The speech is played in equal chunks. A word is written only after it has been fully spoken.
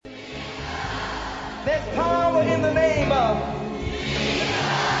There's power in the name of.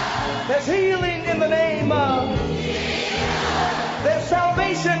 There's healing in the name of. There's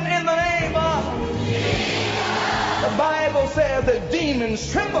salvation in the name of. The Bible says that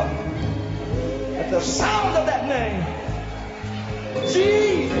demons tremble at the sound of that name.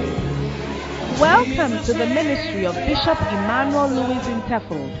 Jesus. Welcome to the ministry of Bishop Emmanuel Louis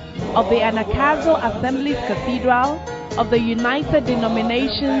Intefel of the Anagkazo Assemblies Cathedral of the United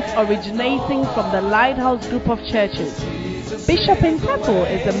Denominations originating from the Lighthouse Group of Churches. Bishop Intefel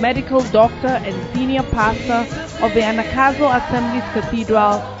is a medical doctor and senior pastor of the Anagkazo Assemblies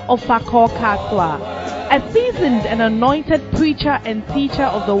Cathedral of Fakor Kaswa. A seasoned and anointed preacher and teacher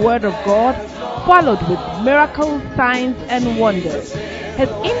of the Word of God, followed with miracles, signs, and wonders. His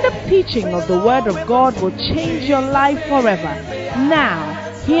in-depth teaching of the Word of God will change your life forever. Now,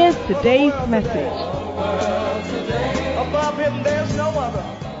 here's today's message. Above him, there's no other.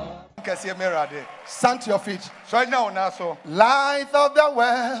 Stand to your feet. Light of the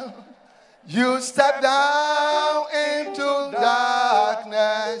world, you step down into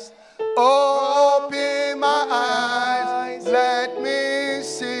darkness. Open my eyes, let me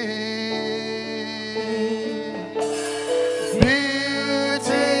see.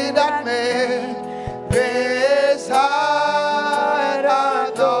 Beauty that made this heart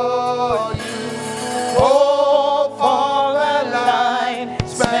adore you. Hope for a life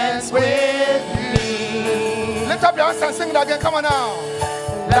spent with you. Lift up your hands and sing it again. Come on now.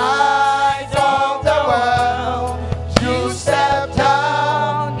 Light of the world, you step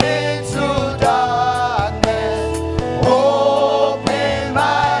down into darkness. Open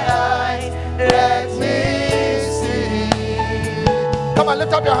my eyes, let me see. Come on,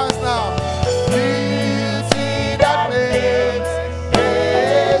 lift up your hands now. Beauty that makes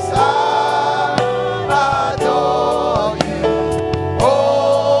this heart adore you.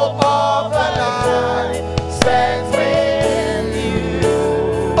 Hope of a life spent with you.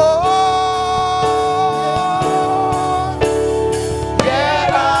 Oh,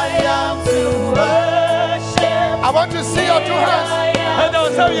 here I am to worship. I want to see your two hands.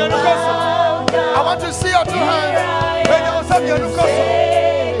 I want to see your two hands.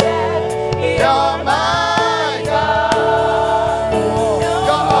 You're my God.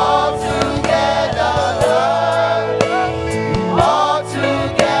 You're altogether lovely,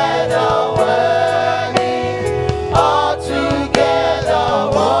 altogether worthy, altogether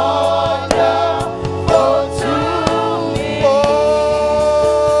wonderful to me. Oh,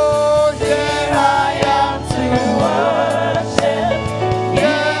 here I am to worship.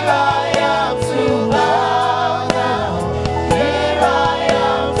 Here I am to bow down. Here I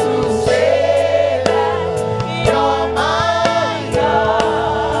am to say that you're my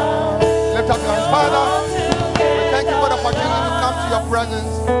God. Lift up your hands, Father. We thank you for the opportunity to come to your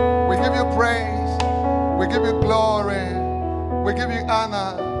presence. We give you praise. We give you glory. We give you honor.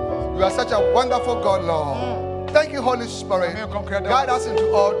 You are such a wonderful God, Lord. Thank you, Holy Spirit. Guide us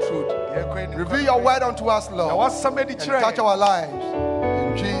into all truth. Reveal your word unto us, Lord. And touch our lives.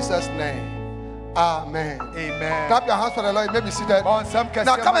 In Jesus' name. Amen. Amen. Clap your hands for the Lord. You may be seated. Now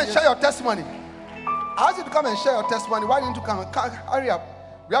come and share your testimony. I ask you to come and share your testimony. Why didn't you come? Hurry up.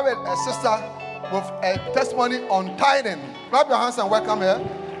 We have a sister with a testimony on tithing. Clap your hands and welcome her.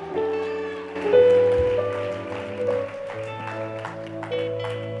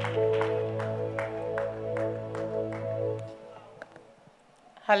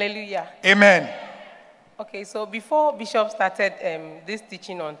 Hallelujah. Amen. Okay, so before Bishop started this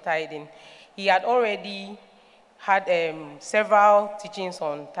teaching on tithing, he had already had several teachings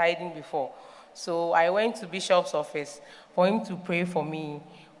on tithing before. So I went to Bishop's office for him to pray for me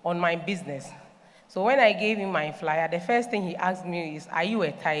on my business. So when I gave him my flyer, the first thing he asked me is, "Are you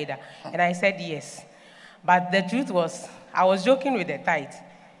a tither?" And I said yes. But the truth was, I was joking with the tithe.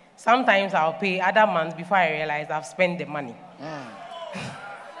 Sometimes I'll pay other months before I realize I've spent the money.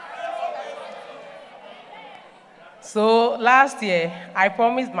 So last year, I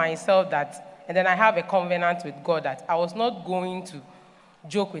promised myself that, and then I have a covenant with God that I was not going to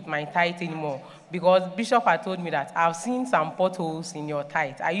joke with my tithe anymore, because Bishop had told me that I've seen some potholes in your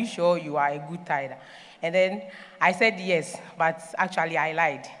tithe. Are you sure you are a good tither? And then I said yes, but actually I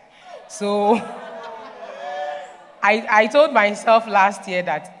lied. So I told myself last year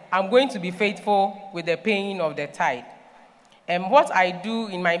that I'm going to be faithful with the paying of the tithe. And what I do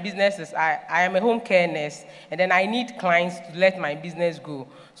in my business is I am a home care nurse, and then I need clients to let my business go.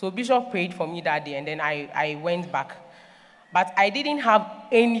 So Bishop prayed for me that day, and then I went back. But I didn't have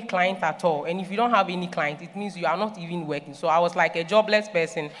any client at all. And if you don't have any client, it means you are not even working. So I was like a jobless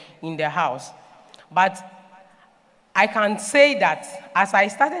person in the house. But I can say that as I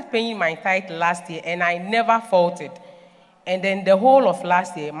started paying my tithe last year, and I never faulted, and then the whole of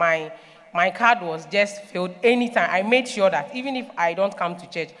last year, my card was just filled anytime. I made sure that even if I don't come to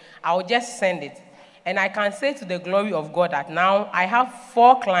church, I will just send it. And I can say to the glory of God that now I have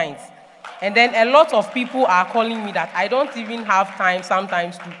 4 clients. And then a lot of people are calling me that I don't even have time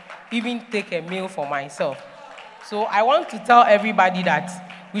sometimes to even take a meal for myself. So I want to tell everybody that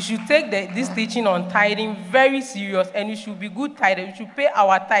we should take this teaching on tithing very serious, and we should be good tithers. We should pay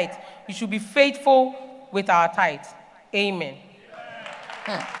our tithe. We should be faithful with our tithe. Amen.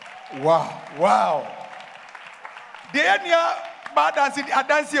 Wow. The area bad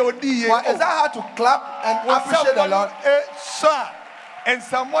dance odi. Is that how to clap and appreciate the Lord? Sir, and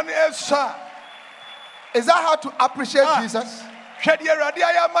someone else, sir. Is that how to appreciate Jesus?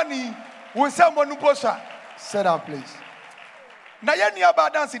 Sit down, please. Na ye nia ba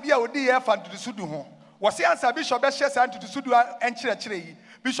dance dia odi ye fa ntutu sudu ho. Wo se answer bishop be hye sa ntutu sudu en kire yi.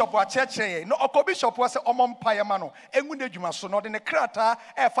 Bishop wa kire no oko bishop wa se omompaye ma no engu na adwuma so no de ne krata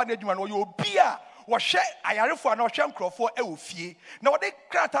e fa na adwuma no ye obi a wo hye ayarefo na wo hye nkrofo e wo fie na wo de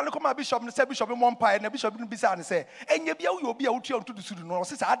krata no koma bishop no se bishop mompaye na bishop no bisa ne se enye bia wo ye obi a wotua ntutu sudu no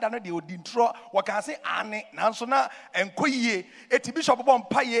se sa ada no de odi ntro wo kan se ane nanso na enkoyie eti bishop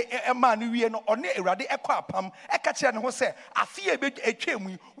mompaye e ma no wie no one ewrade ekọ apam e ka kire ne ho se afie be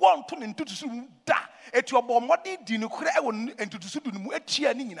etwemu won to ne ntutu sudu da eti obomodi di ne kure e wo ntutu sudu mu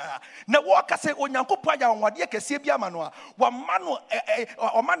etia ni nyina na wo ka se onyankopɔ aya wonwade kese bia ma no a wa ma no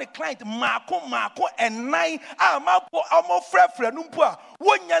o ma ne client maako enai a mapo omo frefre no mpo a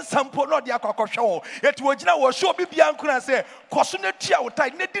wonya sampo no de akɔkɔhwɛ wo eti wogina wo show bibia nkuna se koso na tia wo tai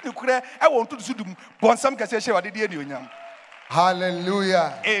ne di ne kure e wo ntutu sudu mu bonsam kese hye wade de onyam.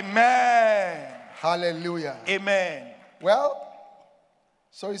 Hallelujah. Amen. Hallelujah. Amen. Well,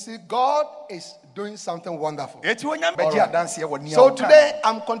 so you see, God is doing something wonderful. Eti onyam All beji right. adanse ye wo nia. So today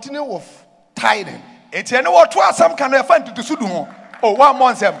I'm continuing with tithing. Eti ene wo to asam kan e fa ntutu sudu ho. Oh, one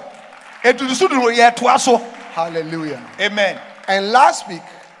month sem. Ntutu sudu ho ye to aso. Hallelujah. Amen. And last week,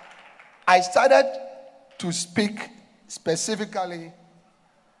 I started to speak specifically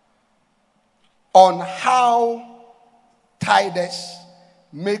on how tithers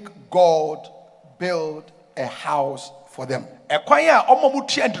make God build a house for them. How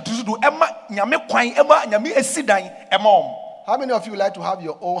many of you like to have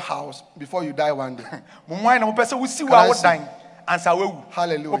your own house before you die one day? Hallelujah.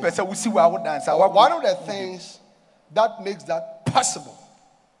 One of the things that makes that possible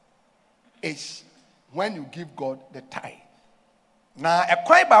is when you give God the tithe.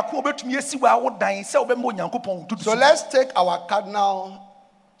 So let's take our cardinal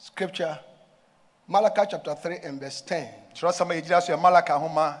scripture, Malachi chapter 3 and verse 10.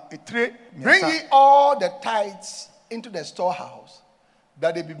 Bring ye all the tithes into the storehouse,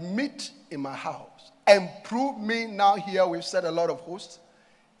 that they be meat in my house. And prove me now here, we've said a lot of hosts,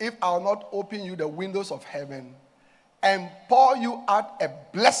 if I will not open you the windows of heaven and pour you out a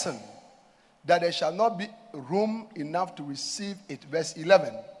blessing, that there shall not be room enough to receive it. Verse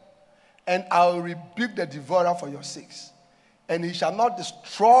 11. And I will rebuke the devourer for your sakes, and he shall not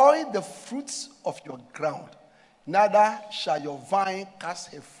destroy the fruits of your ground, neither shall your vine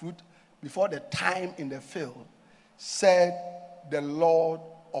cast her fruit before the time in the field, said the Lord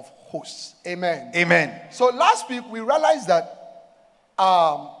of hosts. Amen. Amen. So last week we realized that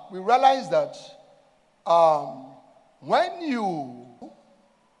when you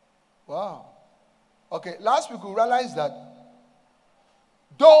last week we realized that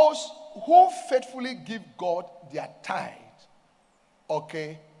those who faithfully give God their tithe,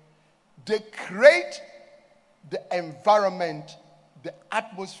 they create the environment, the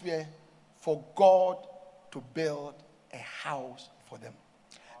atmosphere for God to build a house for them.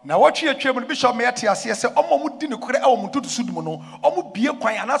 Now what you bishop me atiase se omo mu di ne kure e wo mututu sudu no omo bie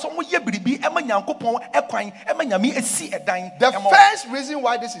kwan anaso omo ye biribi e ma nyankopon e kwan e ma nyame esi edan. The first reason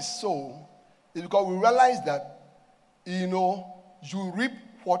why this is so is because we realize that you reap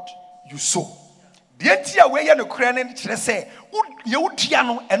what you sow. Die tia we ye ne kure ne kire se ye wutua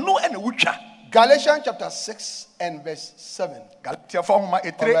no eno e na wutwa. Galatians chapter 6 and verse 7. Galatia for homa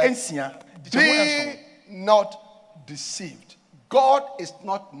etre ensia. Be not deceived. God is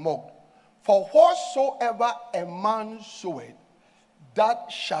not mocked. For whatsoever a man soweth, that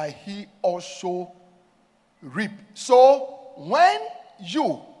shall he also reap. So when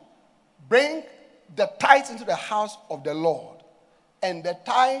you bring the tithe into the house of the Lord, and the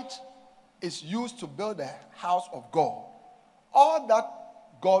tithe is used to build the house of God, all that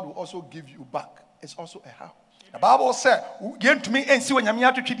God will also give you back is also a house. The Bible said, "Yen to me and see when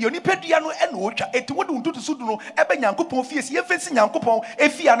Yamia to Chidi, Onipediano and Ocha, et what do to Suduno, Eben Yankupon Fies, ye facing Yankupon,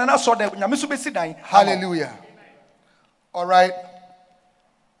 Efi and I saw that Yamisu Sidai." Hallelujah. All right.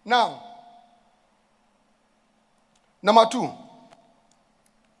 Now, number two.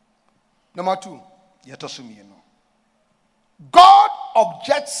 God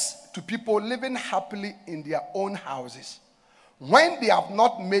objects to people living happily in their own houses when they have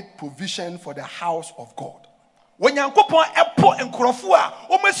not made provision for the house of God. When Yankupon Epo and Crofua,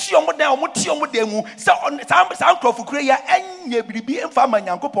 Omesi Omoda, Omoti Omodemu, some Crofu Creya, and Yebribi and Farmer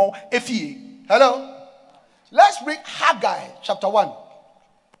Yankupon, Efi. Hello? Let's read Haggai chapter 1.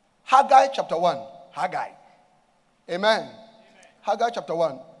 Haggai chapter 1. Haggai. Amen. Haggai chapter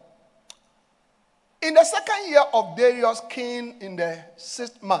 1. In the second year of Darius, king, in the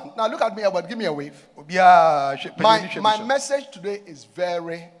 6th month. Now look at me, but give me a wave. My message today is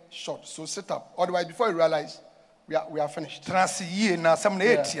very short, so sit up. Otherwise, before you realize, we are finished. In the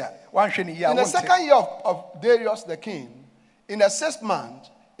second year of Darius the king, in the 6th month,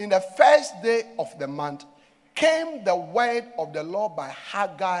 in the first day of the month, came the word of the Lord by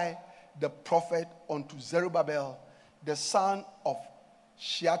Haggai the prophet unto Zerubbabel, the son of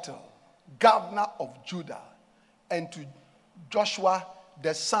Shealtiel, governor of Judah, and to Joshua,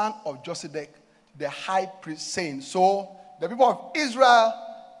 the son of Josedek, the high priest, saying, so the people of Israel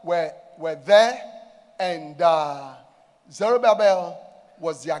were there, and Zerubbabel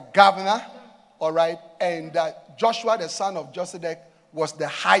was their governor, all right, and Joshua, the son of Josedek, was the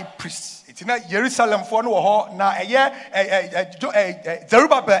high priest. It's not Jerusalem for no na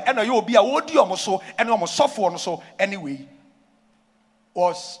Zerubbabel and you will be a wodi omoso and almost suffer so anyway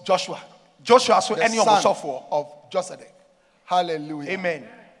was Joshua so the any son almost suffer of Josedek. Hallelujah. Amen.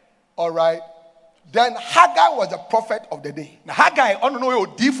 All right. Then Haggai was the prophet of the day. Now Haggai on no you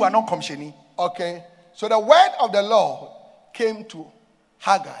di for non commissioni. Okay. So the word of the Lord came to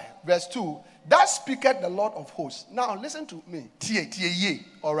Haggai, verse 2. That speaketh the Lord of hosts. Now listen to me.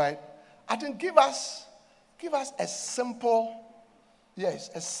 All right. I think give us a simple,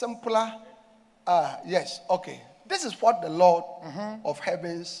 yes, okay. This is what the Lord of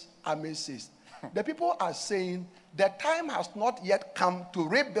heavens army says. The people are saying the time has not yet come to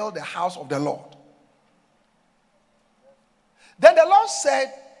rebuild the house of the Lord. Then the Lord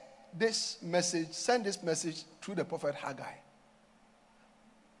said send this message through the prophet Haggai.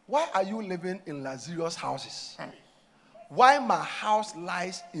 Why are you living in luxurious houses? Why my house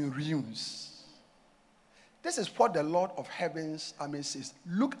lies in ruins? This is what the Lord of heavens army says.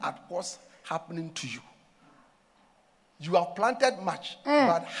 Look at what's happening to you. You have planted much,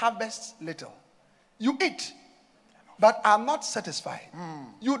 but harvest little. You eat, but are not satisfied.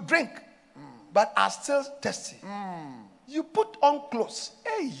 You drink, but are still thirsty. You put on clothes,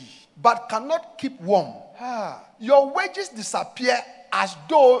 but cannot keep warm. Your wages disappear as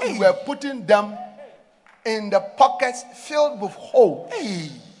though you were putting them in the pockets filled with holes.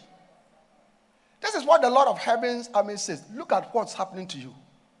 This is what the Lord of heavens army says. Look at what's happening to you.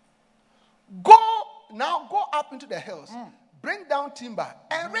 Go up into the hills, bring down timber,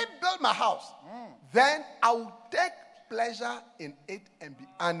 and rebuild my house. Then I will take pleasure in it and be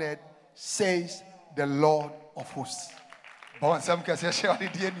honored, says the Lord of hosts.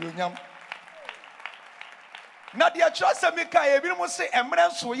 Na dia trust me kai ebi mo se emre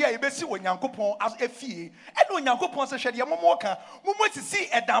nso ye ebesi onyankopon afie e na onyankopon se hwede mo ka mo sisi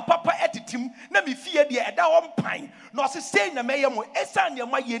edan papa etitim na me fie de eda wo mpan na se sei na meye mo esan de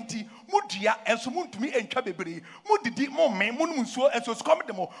ma yenti mudua enso muntumi entwa bebre mudidi mo men mo num nsuo enso skom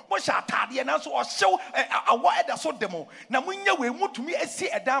de mo hya atade na so ohyew awo eda so de mo na munya we mutumi esi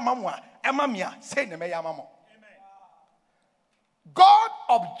edan ma mo a ema me a sei na meye ama mo. God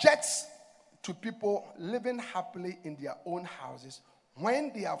objects to people living happily in their own houses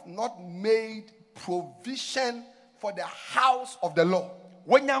when they have not made provision for the house of the Lord.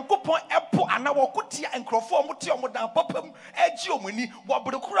 When Yankopon epo ana wokutia enkrofo omuti omudan papam eji omuni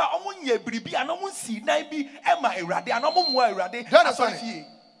wobrekura omunye biribi ana munsi nan bi ema ewrade ana omu ewrade asofie.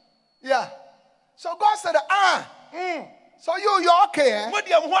 Yeah. So God said, so you're okay, eh? What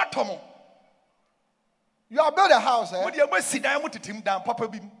do you want to? You are building a house, eh? What do you want to sit down with him down papa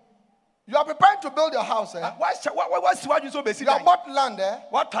bim? You are preparing to build your house, eh? What's what you so busy? You have bought land, eh?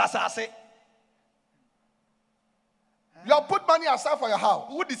 What class I say? You have put money aside for your house.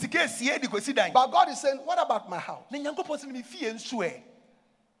 What is the case here? But God is saying, what about my house?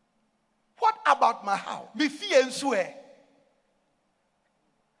 What about my house? Do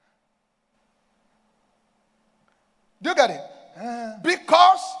you get it?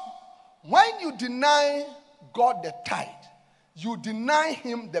 Because when you deny God the tithe, you deny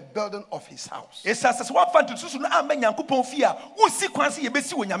him the building of his house. It's as what fan to susu na amba Nyankopon fia. Wo si kwan se ye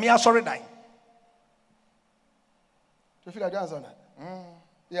besi wo Nyame asore dan. You feel like the answer on that?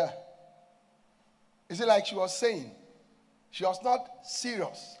 Yeah. Is it like she was saying? She was not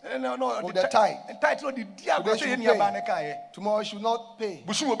serious. No, with the tithe. Tithe no di dia Today go she say will ni pay. aba ne kai. Tomorrow she will not pay.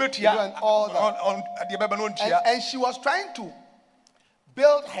 Busu wo You betua know, and all that. on de beba no ntua. And she was trying to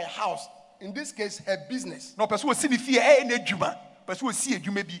build her house. In this case, her business. No person wo si ni fie e na adwuma. Person wo si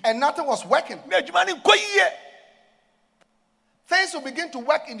adwuma bi. And nothing was working. Na adwuma ni nko yie. Things will begin to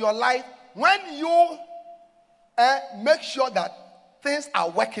work in your life when you make sure that things are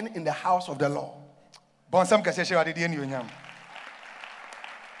working in the house of the Lord. Bonsam kase hye wade de ni onyam.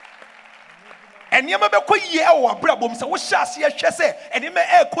 Enema be ko yie e wo abrabom se wo hye ase hwe se enema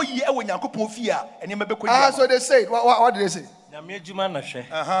e ko yie e wo Nyankopon fie a enema be ko yie. So they said, what did they say? Na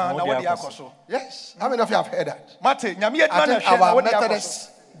wodi akoso. Yes. How many of you have heard that? Mate, nyame adwuma I na think hwe na our wodi akoso. Methodist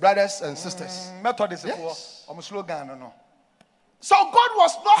brothers and sisters. Methodist Yes. for om slogan no. So God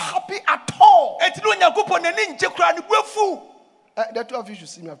was not happy at all. Enti no Nyankopon na ni nje kura ni buafu. The two of you should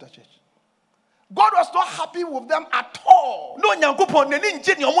see me after church. God was not happy with them at all. No Nyankopon na ni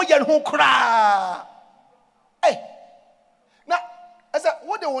nje ni omo ye ho kura. Hey. Now, I said,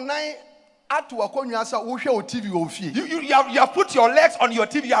 what they will nine add to a corner so we share TV or fee. You have put your legs on your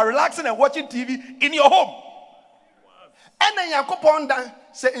TV, you are relaxing and watching TV in your home. And then Yakopon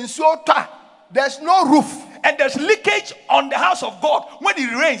say in Sota, there's no roof. And there's leakage on the house of God. When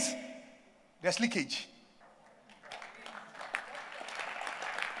it rains, there's leakage.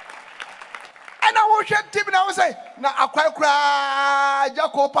 And I will share TV and I will say, now I quite cry,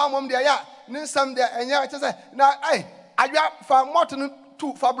 Jacob Palm there, yeah, Ninsam there, and yeah, say, now, hey, I got for Morton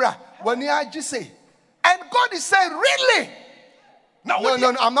to Fabra, when you just say, and God is saying, really? Now,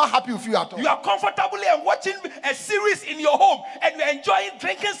 No, I'm not happy with you at all. you are comfortably and watching a series in your home and you're enjoying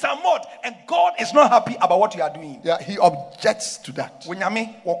drinking some malt, and God is not happy about what you are doing. Yeah, he objects to that.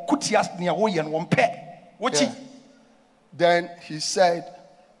 Wonyame wo kutias ne wo ye no wompe. Wochi. Yeah. Then he said,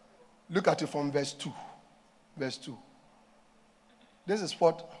 look at it from verse 2. Verse 2. This is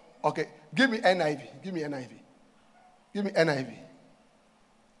what, okay, give me NIV. Give me NIV. Give me NIV.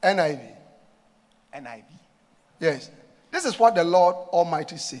 NIV. NIV. Yes. This is what the Lord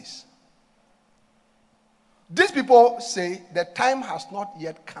Almighty says. These people say the time has not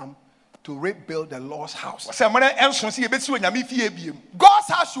yet come to rebuild the Lord's house. God's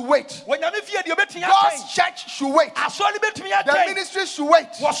house should wait. God's church should wait. The ministry should wait.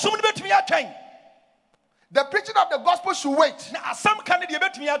 The preaching of the gospel should wait.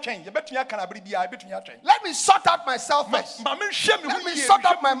 Let me sort out myself first. Let me sort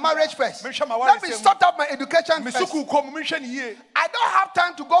out my marriage first. Let me sort out my education first. I don't have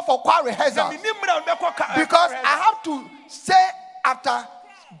time to go for choir rehearsal because I have to stay after,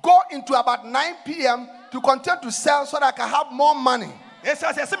 go into about 9 p.m. to continue to sell so that I can have more money.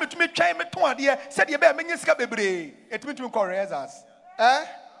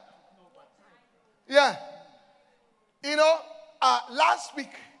 Yeah. You know, last week,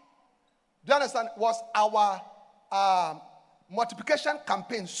 do you understand, was our multiplication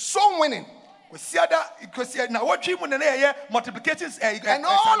campaign so winning. And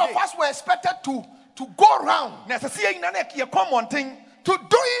all of us were expected to go around to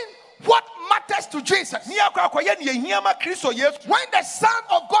doing what matters to Jesus. When the Son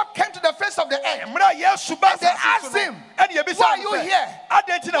of God came to the face of the earth, and they asked him, why are you here? What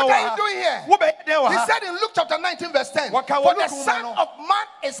are you doing here? He said in Luke chapter 19 verse 10, for the Son of Man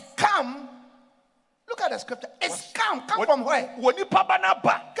is come. Look at the scripture. It's come. Come from where?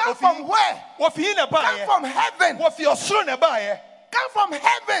 Come from where? Come from heaven. Come from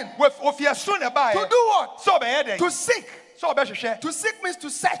heaven. To do what? To seek. To seek means to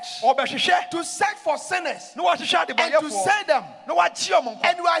search. To search for sinners. And to save them. And we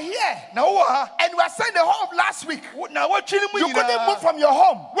are here. And we are saying the whole of last week. You couldn't move from your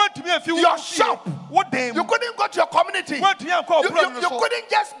home. Your shop. You couldn't go to your community. You couldn't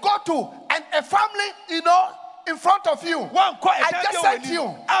just go to a family, you know, in front of you. I just sent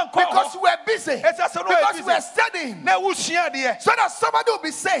you because we were busy. Because we were studying. So that somebody will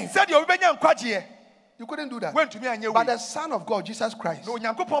be saved. You couldn't do that. But the Son of God, Jesus Christ, He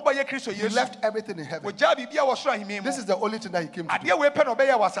left everything in heaven. This is the only thing that He came to do.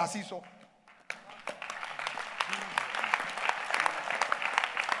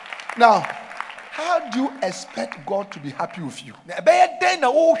 Now, how do you expect God to be happy with you and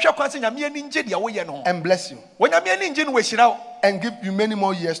bless you and give you many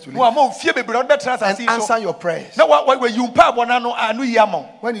more years to live and answer your prayers when you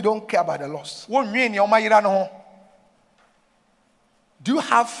don't care about the lost? Do you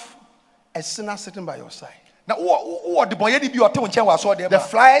have a sinner sitting by your side? na wo de boye ni bi ote wo nchen wa so de The ma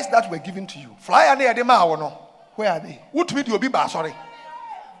flyers that were given to you, flyer na ye de ma wo no where are they? wotumi de obi ba asore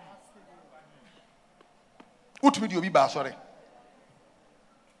wotumi de obi ba asore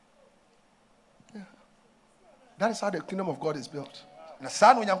That is how the kingdom of God is built. na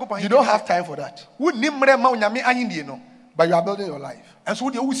sa no Onyankopɔn You don't have time for that, wonni mmere ma onyame ahindie no but you are building your life. enso wo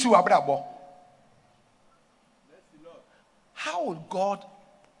de wusi wa brabɔ How will God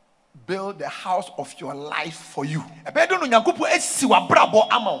build the house of your life for you? ebe do no Onyankopɔn asi wa brabɔ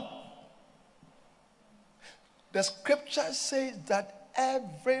ama wo The scripture says that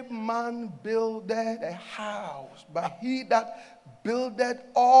every man builded a house, but he that builded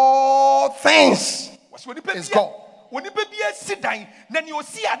all things wɔsi onipa is bi God. onipa bi asi dan na ne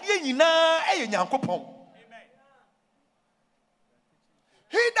osi ade nyinaa ɛyɛ Nyankopɔn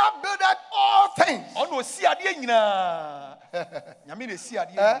He that builded all things. ɔno osi ade nyinaa nyame na esi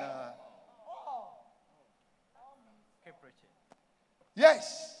ade nyinaa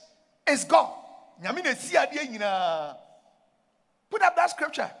Yes, it's God. nyame na esi ade nyinaa Put up that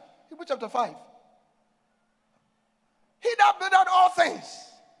scripture. Hebrews chapter 5. He that builded all things.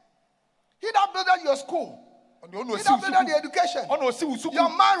 He that builded your school. ɔno He osi that builded the education. ɔno osi wusuku Your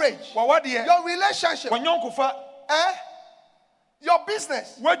marriage. wawadeɛ Your relationship. wanyɔnkofa Your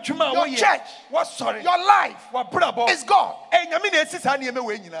business. wadwuma a Your woyɛ church. wasɔre Your life wabrabɔ is God. nyame na esi saa nneɛma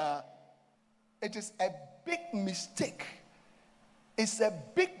wei nyinaa It is a big mistake. It's a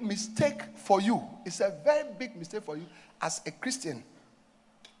big mistake for you. It's a very big mistake for you as a Christian.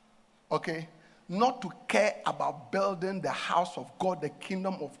 Okay? Not to care about building the house of God, the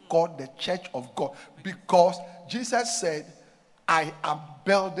kingdom of God, the church of God. Because Jesus said, I am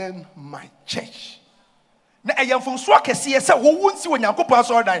building my church. na ɛyɛ mfonso akɛseɛ sɛ wowu nsi wɔ Nyankopɔn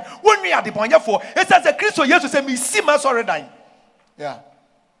asɔredan wonnwe adebɔnyɛfoɔ ɛsiane sɛ Kristo Yesu sɛ mesi ma asɔredan Yeah.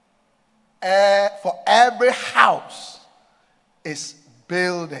 For every house is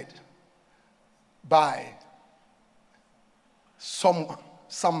builded by some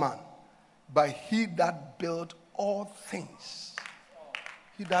man, but he that built all things.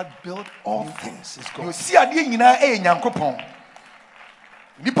 He that built all things is deɛ God. osi adeɛ nyinaa ɛyɛ Nyankopɔn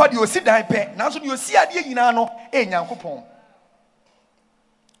nipa deɛ osi dan pɛ nanso deɛ osi adeɛ nyinaa no ɛyɛ Nyankopɔn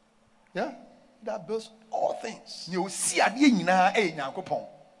Yeah? He that builds all things. deɛ osi adeɛ nyinaa ɛyɛ Nyankopɔn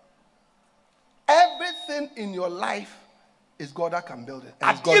Everything in your life is God that can build it.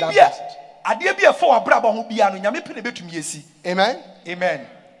 And it's God adeɛ that does it. adeɛ bi a ɛfa w'abrabɔ ho biara no Nyame pɛ na ɛbɛtumi asi Amen? amen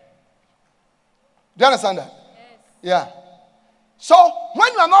Do you understand that? Yeah. So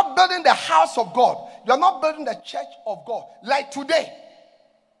when you are not building the house of God, you are not building the church of God. Like today,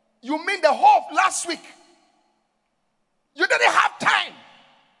 you mean the whole of last week. You didn't have time.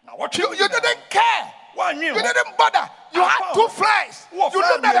 na wɔtwe You didn't care. wannwe You ho didn't bother. You had two flies. You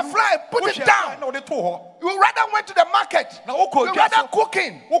looked at the fly, put it down. na wɔde to hɔ You rather went to the market. na wokɔ You dwa rather so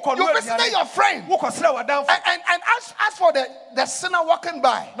cooking. wokɔ You noa visited aduane. your friend. wokɔsrɛ w'adamfo And as for the sinner walking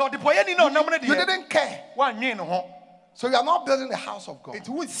by, na ɔde bɔyɛni na ɔnam no you deɛ didn't care. wannwe ne ho So you are not building the house of God. enti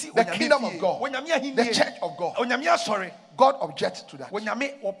wonsi The Onyame kingdom of fie, God. Onyame ahindie, The church of God. Onyame asɔre God objects to that.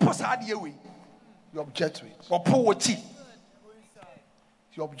 Onyame wɔpo saa adeɛ wei You object to it. wɔpo wɔkyi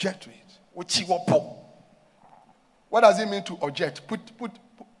You object to it. wɔkyi wɔpo What does it mean to object?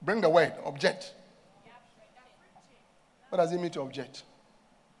 Bring the word object. What does it mean to object?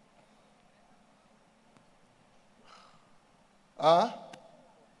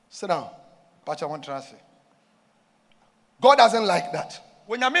 Sit down. pakyɛ wo ntena ase God doesn't like that.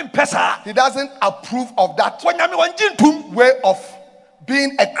 Onyame mpɛ saa He doesn't approve of that Onyame wɔngye ntom way of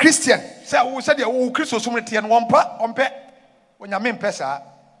being a Christian. sɛ wo sɛdeɛ wo Kristo som no teɛ no ɔmpɛ Onyame mpɛ saa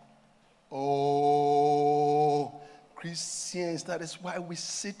Oh, Christians, that is why we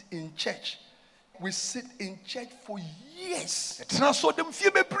sit in church. We sit in church for years. tena so de mfie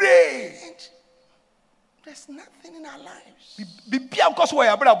bebree And there's nothing in our lives. bibia nkɔ so wɔ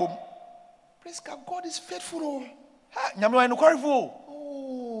yɛ abrabɔ mu Praise God, God is faithful. Ha, Nyame ɔyɛ nokwarefoɔ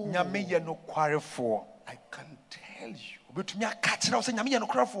Oh, Nyame yɛ nokwarefoɔ I can tell you, obɛtumi aka kyerɛ wo sɛ Nyame yɛ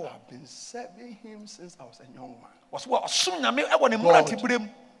nokwarefoɔ I've been serving Him since I was a young man. wɔso wɔ ɔsom Nyame ɛwɔ ne mmeranteberɛ mu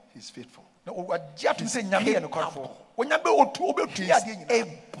He's faithful. na ɔgye atom sɛ Nyame yɛ nokwarefoɔ capable. Onyame obɛtumi He's adeɛ nyinaa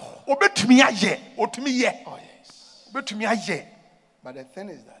able. obɛtumi ayɛ ɔtumi yɛ Oh, yes. obɛtumi ayɛ But the thing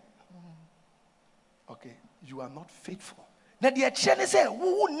is that, okay, you are not faithful. na deɛ ɛkyerɛ ne sɛ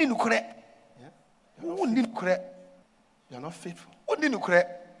wonni nokorɛ wonni nokorɛ You are not faithful. wonni nokorɛ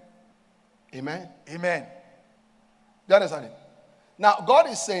Amen. amen Do you understand it? Now, God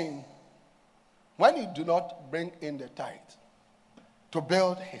is saying, when you do not bring in the tithe to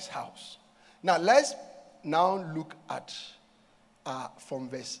build His house. Now, let's now look at are from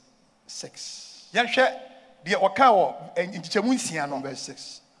verse 6. Yɛnhwɛ deɛ ɔka wɔ nkyɛmu nsia no. From verse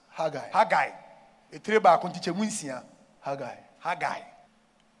 6. Haggai. Haggai. Etire baako nkyɛmu nsia. Haggai.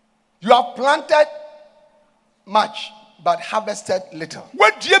 You have planted much, but harvested little.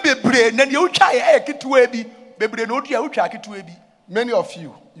 Wadua bebree na deɛ wotwa yɛ ketewa bi. Bebree na wodua wotwa ketewa bi. Many of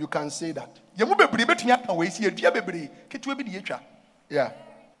you can say that. Yɛmu bebree betumi aka wɔ esi adua bebree ketewa bi de yɛtwa. Yeah.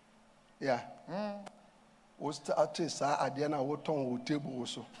 We started sa adeɛ na woton wo table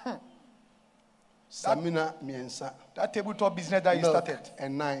so. Samina miensa. That tabletop business that you started.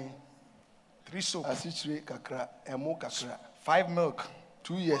 And 9. 3 soap. Asichire kakra, emo kakra. 5 milk.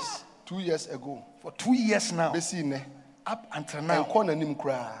 2 years. 2 years ago. For 2 years now. Besi ne. Up until now.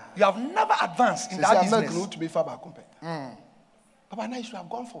 You have never advanced in that business. Papa, now you should have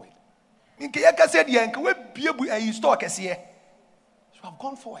gone for it. You should have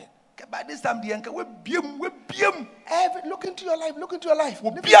gone for it. By this time, look into your life. Look into your life.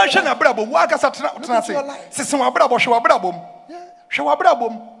 Look into your life.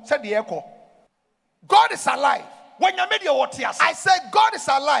 God is alive. I said God is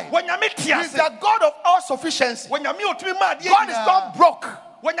alive. He's the God of all sufficiency. God is not broke.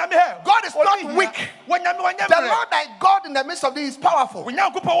 God is not weak. The Lord thy God in the midst of thee is powerful. But how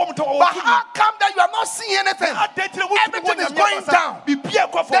come that you are not seeing anything? Everything is going down.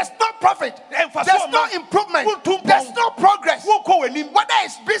 There's no profit. There's no improvement. There's no progress. Whether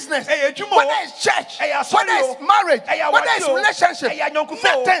it's business, whether it's church, whether it's marriage, whether it's relationship,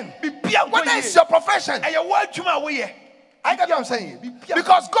 nothing. Whether it's your profession. I get what I'm saying.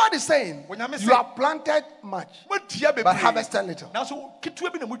 Because God is saying, you have planted much, but harvested little.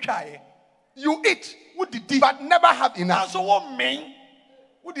 You eat, but never have enough.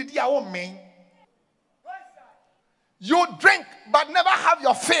 You drink, but never have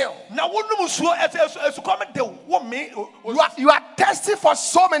your fill. You are thirsty for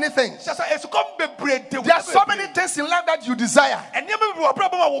so many things. There are so many things in life that you desire.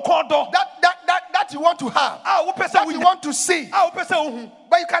 That you want to have. That you want to see.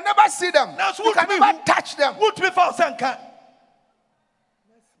 But you can never see them. You can never touch them.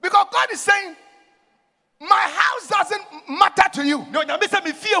 Because God is saying, my house doesn't matter to you.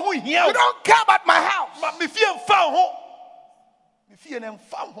 You don't care about my house.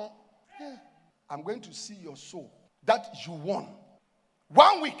 I'm going to see your soul that you won.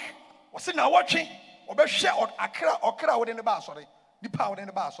 1 week. And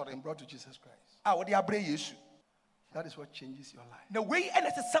brought to Jesus Christ. That is what changes your life.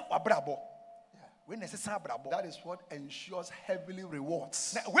 That is what ensures heavenly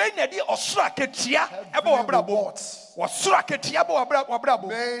rewards. Heavenly rewards.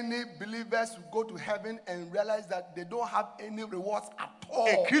 Many believers go to heaven and realize that they don't have any rewards at all.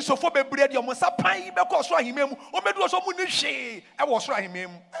 Hey,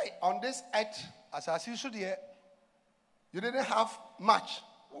 on this earth, you didn't have much.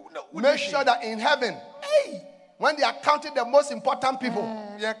 Make sure that in heaven, when they are counting the most important people,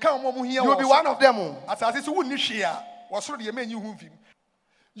 you will be one of them.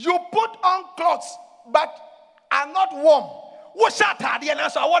 You put on clothes but are not warm.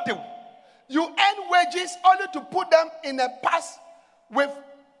 You earn wages only to put them in a purse with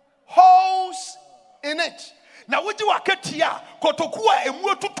holes in it.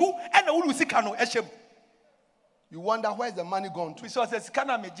 You wonder where's the money gone to?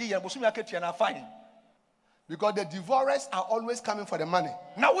 Because the devourers are always coming for the money.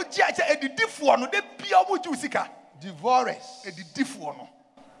 Devourers.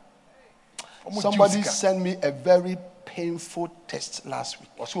 Somebody sent me a very painful test last week.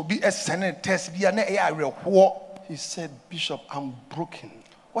 He said, Bishop, I'm broken.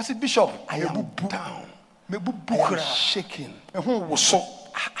 What's it, Bishop? I am down. I am shaking.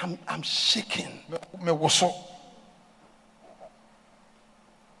 I'm shaking.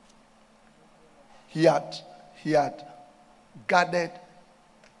 He had gathered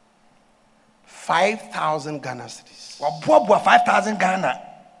 5,000 Ghana cedis. 5,000 Ghana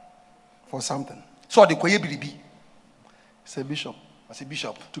for something. So the koye biribi. He said, Bishop. I said,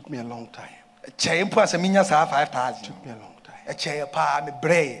 Bishop. Took me a long time. 5,000. Took me a long time.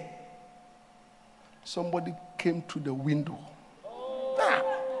 Somebody came to the window.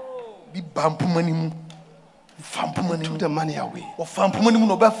 Took the money away.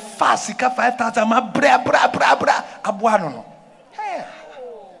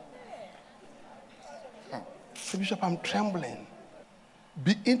 So Bishop, I'm trembling.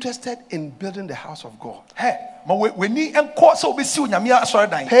 Be interested in building the house of God. Pay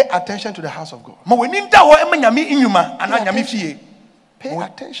attention to the house of God. Pay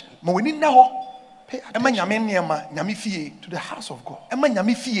attention. Pay Ɛma attention nyame nneɛma, nyame fie. to the house of God. Ɛma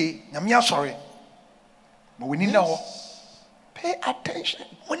nyame fie, nyame asɔre. Ma w'ani nna hɔ. Pay attention.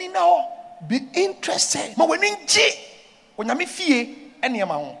 W'ani nna hɔ. Be interested. Ma w'ani ngye wɔ nyame fie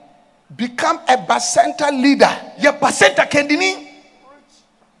nneɛma ho. Become a bacenta leader Yɛ basenta kendini.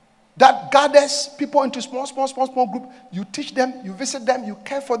 that gathers people into small group. You teach them, you visit them, you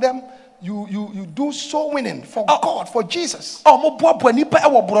care for them, you do soul winning for God, for Jesus. Mo boaboa nipa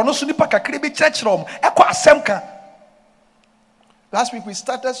ɛwɔ borɔno so nipa kakra bi kyerɛkyerɛ wɔn. Ɛkɔ asɛm ka. Last week we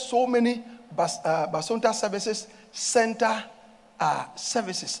started so many Basonta services, center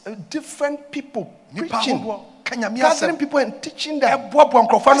services. Different people preaching, gathering people and teaching them.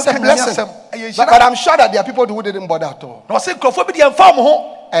 It's a blessing. But I'm sure that there are people who didn't bother at all. Na ɔsɛ nkurɔfoɔ bi deɛ mfa mo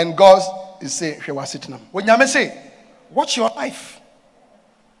ho. And God is saying, When nyame say, watch your life.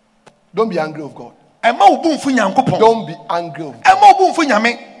 don't be angry with God. Ɛma wo bu mfu Nyankopɔn. Don't be angry with God. Ɛma wo bu mfu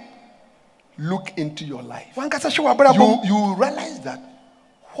nyame. Look into your life. Wankasa hwɛ w'abrabɔ. You realize that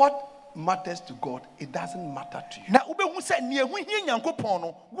what matters to God, it doesn't matter to you. Na wobɛhu sɛ nea ɛho hia Nyankopɔn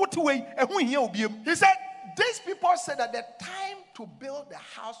no, wote wei ɛho hia obiam. He said, these people said that the time to build the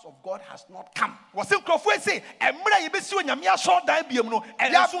house of God has not come. Wɔsɛ nkurɔfoɔ sɛ ɛmmerɛ a yɛbɛsi Onyame asɔredan biam no,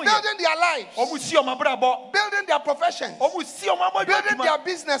 They are ɛnso yɛ. building their lives, Ɔmo si ɔmo abrabɔ. building their professions, Ɔmo si ɔmo building adwuma. their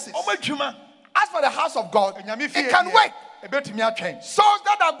businesses. Ɔmo adwuma. As for the house of God, Onyame it fie can deɛ, wait. ɛbɛtumi atwɛn. Souls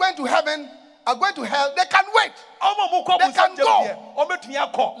that are going to heaven, are going to hell, they can wait. Ɔmo kɔ They can nsɛm go. deɛ,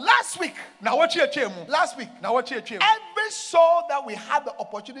 ɔmɛtumi akɔ. Last week, Na wɔtwe mu. last week, Na wɔtwe mu. every soul that we had the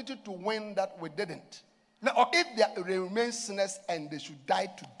opportunity to win that we didn't. Na If they remain sinners and they should die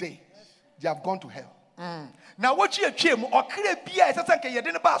today, they have gone to hell. na wɔtwe mu ɔkra bia ɛsɛ sɛ nkɛ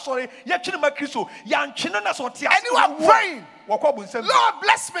yɛde ne ba asɔre yɛtwe ne ma Kristo yɛantwe no na sɛ ɔte And you are praying, wɔkɔ bonsɛm. Lord,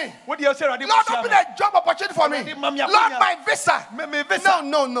 bless me. Wode yɛ sɛ Awurade Lord, busia open me. a job opportunity for me. Awurade ma me Lord, akonya. my visa. Me visa.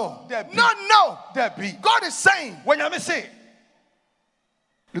 No. Debbie. No. Debbie. God is saying, Wɔnyame se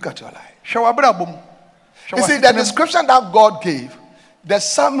look at your life. hwɛ w'abrabɔ mu. Hwɛ You see, the w'asetena mu. description that God gave, the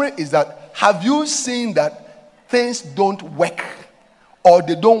summary is that, have you seen that things don't work, or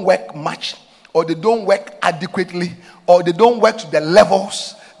they don't work much, or they don't work adequately, or they don't work to the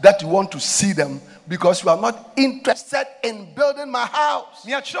levels that you want to see them because you are not interested in building my house?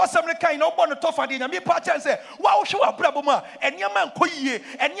 Nea Kyerɛwsɛm no kae na wobɔ no tɔfa deɛ Nyame pa kyerɛ sɛ wo a wohwɛ w'abrabɔ mu a ɛnneɛma nkɔ yie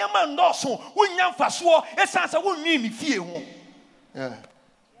ɛnneɛma nnɔɔso wonnya mfasoɔ ɛsiane sɛ wonnwii ne fie ho.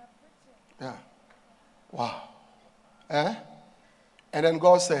 Yeah. Wow. And then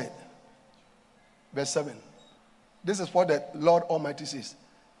God said, verse 7, this is what the Lord Almighty says: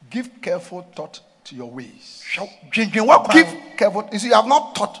 give careful thought to your ways. Dwendwen w'akwan Give ho. careful. You see, you have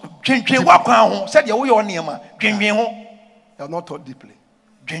not thought. Dwendwen w'akwan ho sɛdeɛ woyɛ wo nneɛma. Dwendwen ho. You have not thought deeply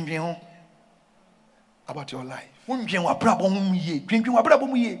Dwendwen ho. about your life. Wondwen w'abrabɔ ho mu yie. Dwendwen w'abrabɔ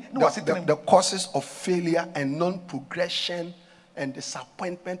mu yie. Na w'asetena mu. The causes of failure and non-progression and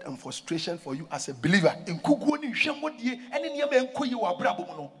disappointment and frustration for you as a believer. Nkuguo ne nhwɛmmɔdie ɛne nneɛma ɛnkɔ yie wɔ abrabɔ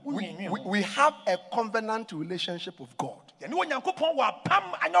mu no. Wonwiinwii ho. We have a covenant relationship with God. Yɛne Onyankopɔn wɔ apam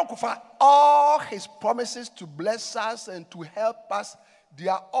anyɔnkofa. All his promises to bless us and to help us, they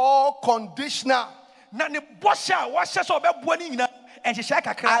are all conditional. Na ne bɔhyɛ a wɔahyɛ sɛ ɔbɛboa ne nyinaa ɛnhyehyɛ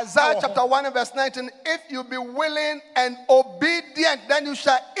kakra. Isaiah chapter 1 and verse 19, if you be willing and obedient, then you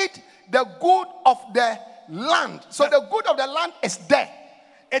shall eat the good of the land. So the good of the land is there.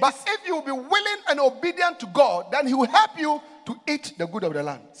 But if you be willing and obedient to God, then he will help you to eat the good of the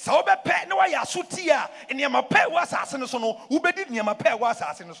land. Sɛ wobɛpɛ na woayɛ asoti a nneɛma pɛ wɔ asase no so no wobɛdi nneɛma pɛ wɔ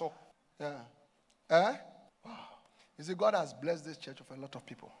asase no so. Yeah. Wow. You see, God has blessed this church with a lot of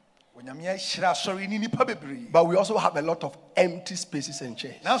people. Onyame ahyira asɔre ne nnipa bebree. But we also have a lot of empty spaces and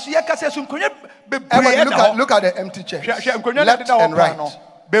chairs. Nanso yɛka sɛ so nkonnwa bebree Everybody ɛda hɔ. look at the empty chairs. Hwɛ nkonnwa no Left deda hɔ and paa no. right.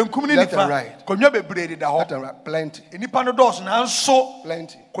 Benkum ne Left and nifa. right. Nkonnwa bebree deda Left hɔ. and right. Plenty. Nnipa no dɔɔso nanso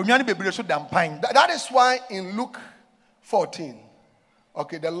Plenty. nkonnwa no bebree so da mpan. That is why in Luke 14,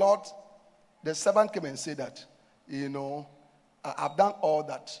 okay, the servant came and said that, I've done all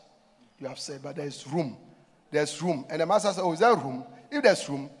that you have said, but there's room. There's room. And the master said, is there room? If there's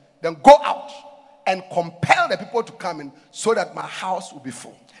room, then go out and compel the people to come in so that my house will be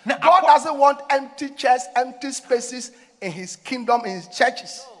full. Now, God doesn't want empty chairs, empty spaces in his kingdom, in his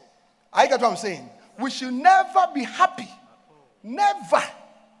churches. I get what I'm saying. We should never be happy. Never.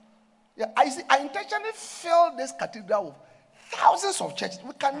 Yeah, I intentionally fill this cathedral with thousands of churches.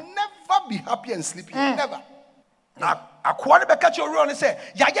 We can never be happy and sleepy. Never. Na akoa no bɛka kyerɛ owura no sɛ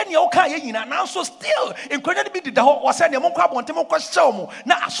yɛayɛ nea wokaa yɛ nyinaa nanso still nkonnwa no bi deda hɔ wɔsɛ neɛ monkɔ abɔnten monkɔhyɛw mo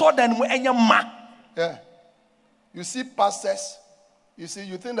na asɔredan no mu ɛnyɛ ma. Yeah. You see pastors, you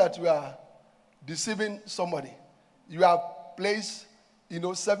think that you are deceiving somebody. You have placed,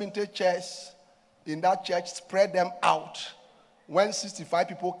 70 chairs, in that church, spread them out. When 65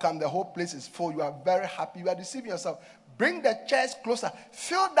 people come, the whole place is full. You are very happy. You are deceiving yourself. Bring the church closer.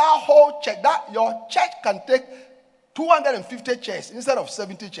 Fill that whole church. That your church can take 250 chairs instead of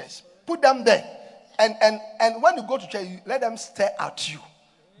 70 chairs. Put them there. And when you go to church, you let them stare at you.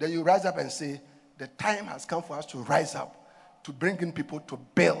 Then you rise up and say, the time has come for us to rise up, to bring in people to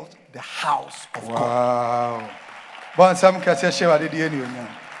build the house of God. Wow.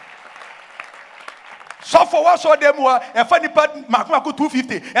 So for what so them were a funny part Makumako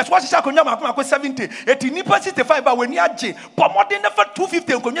 250, as what Shakonya Makumako 70, et nipa 65 by when yaje, but more than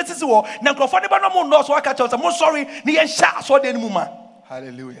 250 and Konyesis war, Nankofani Banamo knows what catch us. I'm sorry, Nian Sha so then Muma.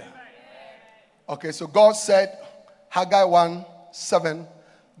 Hallelujah. Okay, so God said, Haggai 1:7,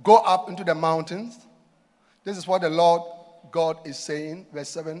 go up into the mountains. This is what the Lord God is saying. Verse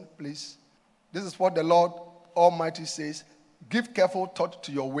 7, please. This is what the Lord Almighty says. Give careful thought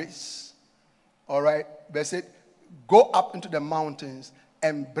to your ways. All right. Verse 8, go up into the mountains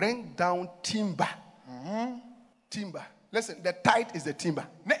and bring down timber. Timber. Listen, the tithe is the timber.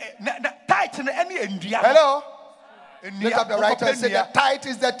 Hello? Lift up the right hand and say the tithe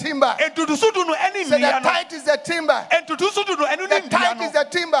is the timber. Say the tithe is the timber. The tithe is the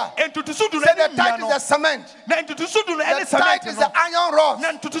timber. Say the tithe is the cement. The tithe is the iron rods.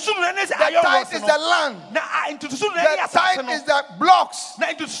 The tithe is the land. The tithe is the blocks. The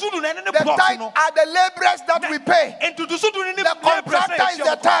tithe are the laborers that we pay. The contractor is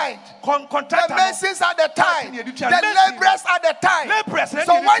the tithe. The masons are the tithe. The laborers are the tithe.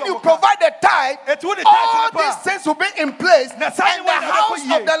 So when you provide the tithe, all these things will be in place, and the house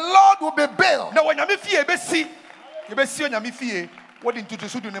of the Lord will be built. Now when you fie, you see on your fie. What into the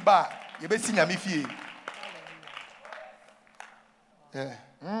sudu neba? You see your fie. Yeah.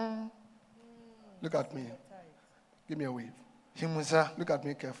 Look at me. Give me a wave. Look at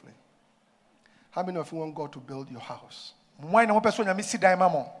me carefully. How many of you want God to build your house? Why no person you see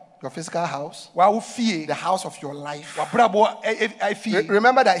diamond? Your physical house, the house of your life. I feel.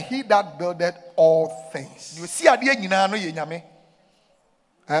 Remember that he that builded all things. You see, eh? How many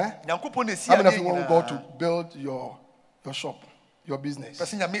of you want God to build your shop, your business,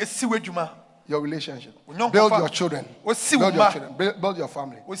 your relationship, build your children, build your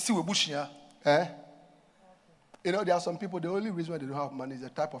family? Eh? You know, there are some people, the only reason why they don't have money is the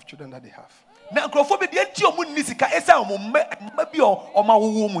type of children that they have.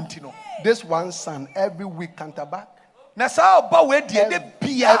 This one son, every week, Canterback.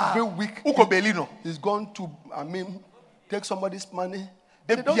 Every week, he's going to, take somebody's money.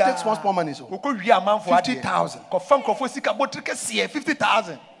 They don't take small money, so 50,000.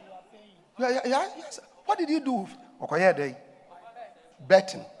 50,000. Yes. What did you do?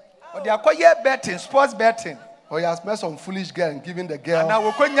 Betting. Sports betting. Or he has met some foolish girl and given the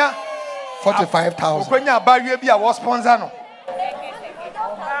girl 45,000.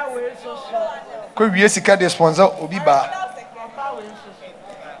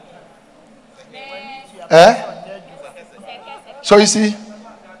 So you see,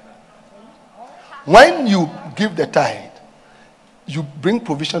 when you give the tithe, you bring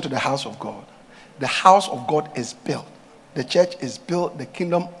provision to the house of God. The house of God is built. The church is built. The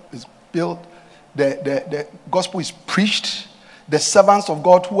kingdom is built. The gospel is preached. The servants of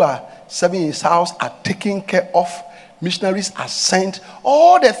God who are serving in his house are taken care of. Missionaries are sent.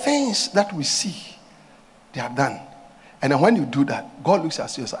 All the things that we see, they have done. And then when you do that, God looks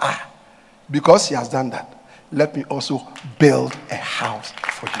at you and says, because he has done that, let me also build a house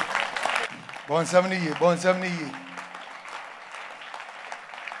for you. Born 70 years.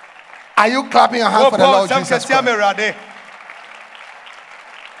 Are you clapping your hands for the Lord Jesus Christ?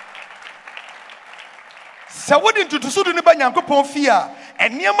 So what into the Sudan Banyankopon fear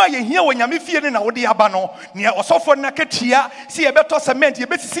and near my here when Yami fear in our diabano near Osofo Nakatia, see a better cement, you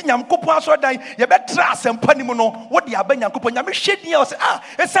better see Yamcopa so die, you better trust and panimono, what the Abanyankopon Yami shed nears,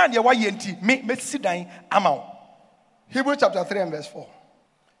 it's Sandia Wayanti, make sit dying amount. Hebrews chapter 3 and verse 4.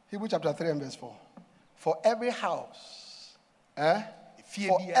 Hebrews chapter 3 and verse 4. For every house,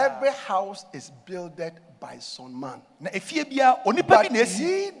 every house is builded by some man. But he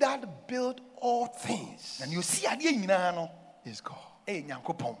that built all things and you see is God.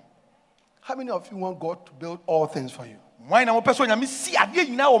 How many of you want God to build all things for you? When I look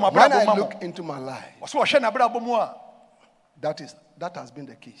into my life, that has been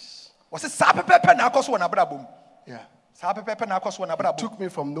the case. Yeah. It took me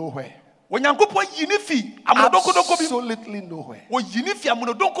from nowhere. Absolutely nowhere.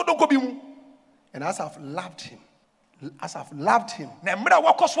 And as I've loved him,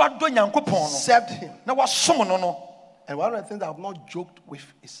 served him, And one of the things I have not joked with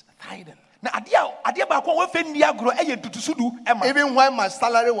is tithing. Na adeɛ baako a wɔfɛ nni agorɔ ɛyɛ ntutusudu ɛma. Even when my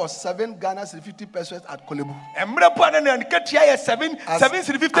salary was 7 Ghana cedi 50 pesos at Kolebu. Mmerɛ po ana na nketua yɛ 7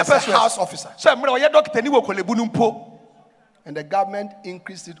 cedi 50 as a pesos. house officer. So mmerɛ ɔyɛ dɔkita ni wɔ Kolebu no mpo. And the government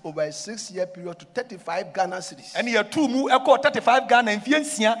increased it over a 6-year period to 35 Ghana cedis. And yɛtu mu ɛkɔ 35 Ghana mfie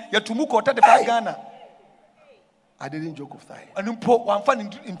nsia yɛtu mu kɔ 35 Ghana. I didn't joke with that. Ɛno mpo wɔamfa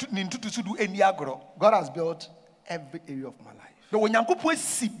ne ntutusudu ɛnni agorɔ. God has built every area of my life. Na Onyankopɔn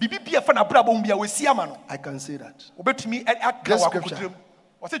si bibi bi ɛfa n'abrabɔ mu bi a wɔsi ama no. I can say that. Obetumi aka This wɔ scripture. akokodrem.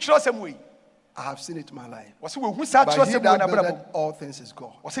 Wɔsɛ kyerɛ asɛm wɔ yi. I have seen it in my life. Wɔsɛ wɔhu saa But kyerɛ he asɛm wɔ that n'abrabɔ. buildeth all things is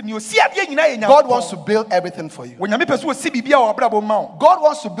God. Wɔsɛ nea osi adeɛ nyinaa yɛ Nyankopɔn. God wants to build everything for you. Onyame pɛ so wɔsi biribi a wɔ abrabɔ mu ma wo. God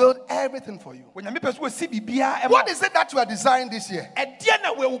wants to build everything for you. Onyame pɛ so wɔsi biribi a ɛma What wo. is it that you are desiring this year? Ɛdeɛ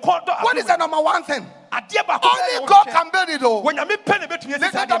na wɔn kɔn dɔ. What is the number one thing? Adeɛ baako Only God can build it, though. Onyame pɛ na betumi esi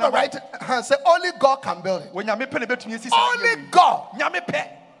Lift saa it on adeɛ the no. right hand. Say, only God can build it. Onyame pɛ na betumi esi saa adeɛ Only no. God. Nyame pɛ.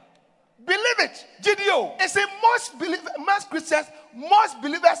 Believe it. Gideon. You see, most Christians, most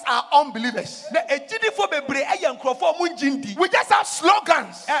believers are unbelievers. Na egyidifo bebree ɛyɛ nkurɔfoɔ a wɔn ngyi ndi. We just have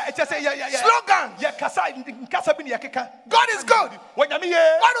slogans. Ɛkyɛ sɛ Slogans. yɛ kasa nkasa bi na yɛkeka. God is good. Onyame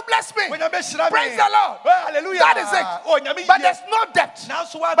yɛ. God will bless me. Onyame hyira me. Praise the Lord. Oh, hallelujah. That is it. Oh, Onyame But yɛ. there's no depth.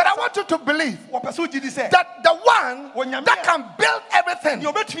 Nanso wa. But I want you to believe wɔpɛ sɛ wogye di sɛ. that the one Onyame that a- can build everything.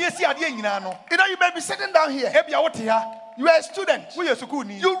 Deɛ obetumi esi adeɛ nyinaa no. You know, you may be sitting down here. Ebia wote ha. You are a student. Woyɛ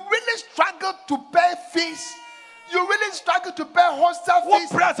sukuuni. You really struggle to pay fees. You really struggle to pay hostel What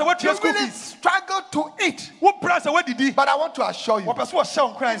fees. price? What You your school really fees? struggle to eat. Wo price a wɔdidi. But I want to assure you, Wɔpɛ so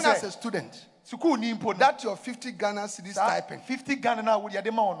wɔhyɛ nkran even as a sɛ. student, Sukuuni mpo no. that your 50 Ghana cedis Saa stipend, 50 Ghana na wode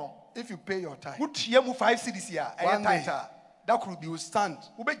yɛde ma wo no. if you pay your time, Wotua mu 5 cedis a One ɛyɛ day, tight a. Da koro bi you will stand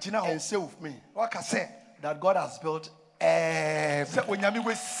wobɛgyina and hɔ. say with me Waka sɛ. that God has built everything. Sɛ Onyame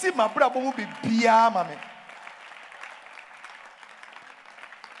wɔsi m'abrabɔ mu bibiara ma me.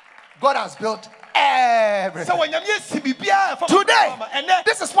 God has built Sɛ everything. Onyame esi bibiara fa Today, ɛnɛ.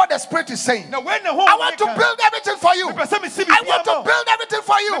 this is what the Spirit is saying. Na wɔn na I want to build everything for you. Mepɛ sɛ mesi I want bibiara to ma wo. build everything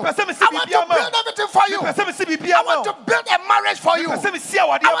for you. I Mepɛ sɛ mesi want to bibiara ma wo. build everything for you. Mepɛ sɛ mesi I bibiara ma want wo. to build a marriage for you. Mepɛ sɛ mesi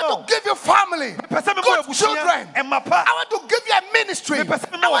awadeɛ I ma wo. want to give you family, Mepɛ sɛ mebɔ good abusua, children. ɛmma pa. I want to give you a ministry. Mepɛ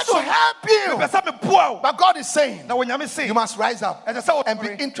sɛ mema I wo want to som. help you. Mepɛ sɛ meboa wo. But God is saying, Na Onyame se. you must rise up Ɛsɛ sɛ and be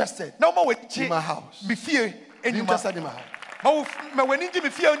wɔsɔre. interested. Na wɔma wɔakyi in my house. me fie Be anim interested in my house. ma w'ani gye me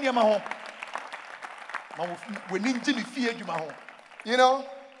fie nneɛma ho. Ma w'ani gye me fie adwuma ho. You know,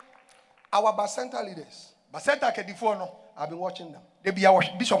 our Bacenta leaders, Basɛnta akadifoɔ no, I've been watching them. da bia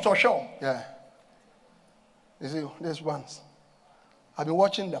bishop sɛ ɔhwɛ wɔn. Yeah. You see, these ones. I've been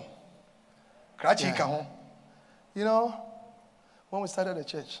watching them. Krakye Yeah. ka ho. You know, when we started the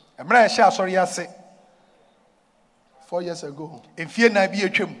church Mmerɛ a yɛhyɛ asɔre yi ase, 4 years ago, mfie nan bi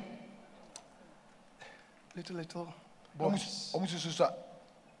atwam. little boys, Ɔmo susu sa.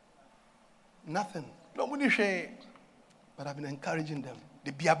 nothing. Na ɔmo ni hwee. But I've been encouraging them.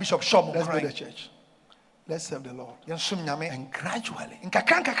 Da bia bishop hyɛ ɔmo Let's build a nkran. church. Let's serve the Lord. Yɛnsom Nyame. And gradually,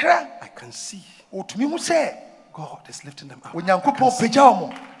 Nkakra nkakra. I can see Otumi hu sɛ God is lifting them up. Onyankopɔn pagya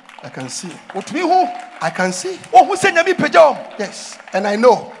ɔmo. I can see. Otumi hu. I can see. Ɔhu sɛ Nyame pagya ɔmo. Yes. And I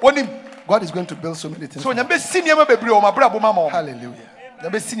know Onim. God is going to build so many things. So Nyame bɛsi nneɛma bebree wɔ ɔmo abrabɔ mu ama ɔmo. Hallelujah.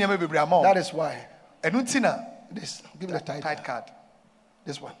 Nyame bɛsi nneɛma bebree ama That ɔmo. is why Ɛno nti na this, give me the tight title. card.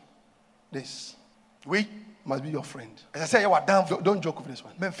 This one. This Wei, must be your friend. ɛsɛ sɛ yɛ w'adamfo. Don't joke with this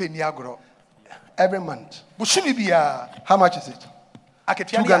one. Mɛmfɛ nni agorɔ. Every month. Bosome biara, How much is it?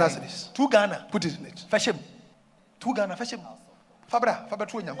 akatua 2 ne Ghana ahe. cedis. 2 Ghana. Put it in it. Fa hyɛ mu. 2 Ghana fa hyɛ mu. Fa bra, fa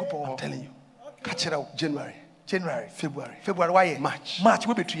bɛto Onyankopɔn hɔ. I'm telling you. Ka kyerɛ wo. January, January, February, February wayɛ. March, March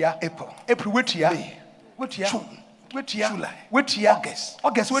wobetua. April, April wotua. May, Wotua. June, Wotua. July, Wotua. August,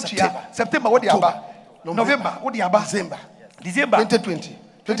 August wotua. September, September wode aba. October, November wode aba. December, December. 2020,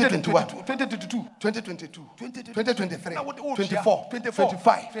 2021, 2022. 2022, 2023, 2023, Now, what- oh, 24, 24,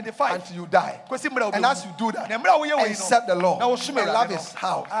 25, 25, until you die. Kwesi mmerɛ And wobɛwu. as you do that, Na mmerɛ a woyɛ wei and no, serve the Lord, na wosom and Awurade love no. His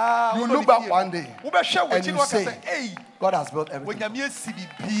house, Ah, you wobɔ look ne back fie. one day Wobɛhwɛ and w'akyi you na waka say, sɛ, "Ei, God has built everything. Onyame asi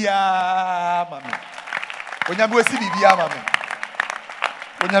biribiara ma me. Onyame wasi biribiara ma me.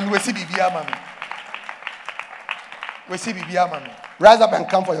 Onyame wasi biribiara ma me. Wasi biribiara ma me." Rise up and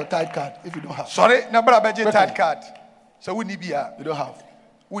come for your tithe card if you don't have. Sorry, na bra bɛgye Quickly. tithe card. Sɛ wonni bia, You don't have.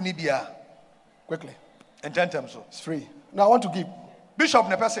 wonni bia. Quickly. Ntɛntɛm so. It's free. Now I want to give. Bishop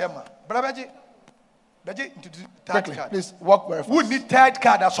ne pɛ sɛ ɛma. Bra bɛgye. Bɛgye ntutu tithe Quickly. card. Please walk very fast. Wonni tithe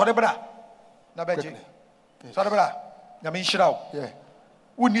card asɔre bra. Na bɛgye. Quickly. Sɔre bra. Nyame nhyira wo. Yeah.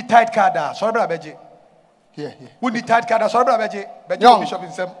 Wonni tithe card a sɔre bra bɛgye. Here. Wonni tithe card a sɔre bra bɛgye. Bɛgye Young. wɔ bishop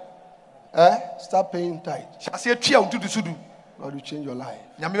nsɛm. Start paying tithe. Hyɛ aseɛ tua wo ntutusudu. God will change your life.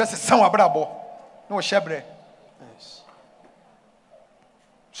 Nyame bɛsesa w'abrabɔ. Na wɔhyɛ berɛ. Yes.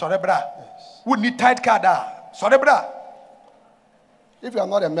 Sorry, bra. We need tight card. Sorry, bra. If you are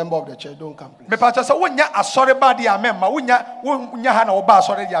not a member of the church, don't come, please. Me pacha say wonya asore ba dia memma wonya ha na wo ba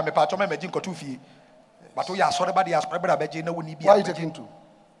asore dia me pacha me maji nkoto fie. But we asore ba dia asore bra beje na woni bia. Why are you taking two?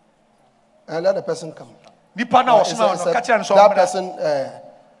 And let the person come. Nipa na It's osoma a- no ka kire nso. that person,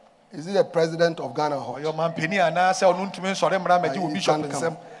 is he the president of Ghana Hall? Yo man peni ana say onu ntumi nsore mra maji wo He bishop can't come.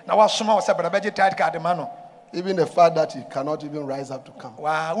 nsem. Na wasoma wo say bra beje tight card ma no. Even the fact that he cannot even rise up to come.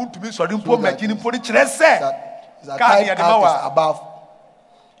 Wa untumi nsore So mpo that maji ni mpo ni kire say. That Card type here, the card power. is above.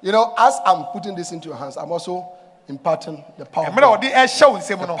 You know, as I'm putting this into your hands, I'm also imparting the power. of Emra God. odi e hye wo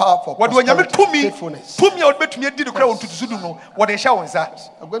nsem no. power for Wode onyame prosperity, tumi faithfulness. tumi a odbetumi adi no kra won tutusudu no. Wode hye wo nsa.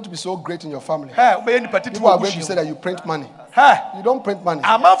 I'm going to be so great in your family. Hey, obey nipa titi People are wo going to say that you print money. Hey. You don't print money.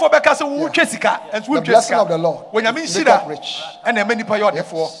 Amanfo bɛka sɛ wo twa sika ɛnso wo The twa blessing sika of the Lord wonyame make nhyira us rich. ɛna ɛma nipa yɛ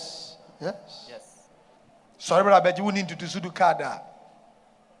ɔdefoɔ Yes. sɔre bra bɛgye wo ne ntutusu du card a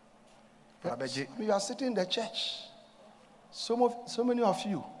bra bɛgye I mean, you are sitting in the church. So many of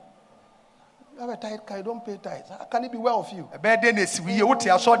you. You have a tithe card, you don't pay tithe. How can it be well of you? ɛbɛyɛ dɛn na esi wo yie wote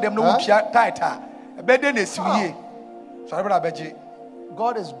asɔ dɛm na wotua tight a ɛbɛyɛ dɛn na esi wo yie sɔre bra bɛgye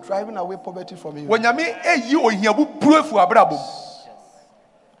God is driving away poverty from you to wonyame eyi ohia buburu afu abrabom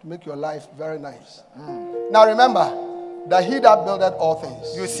make your life very nice. Now remember that he that buildeth all things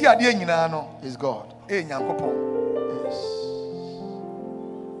deɛ osi adeɛ nyinaa no is God. ɛyɛ nyankopɔn Yes.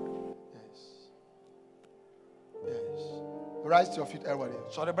 Yes. Yes. Rise to your feet, everybody.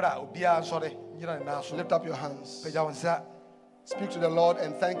 sɔre bra obiara nsɔre nyina ne nan so Lift up your hands. pagya wo nsa Speak to the Lord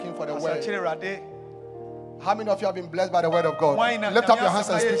and thank him for the word. asakyere awurade How many of you have been blessed by the word of God? Why not? Lift up your hands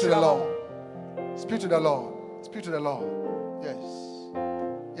and speak to the Lord. Speak to the Lord. Speak to the Lord.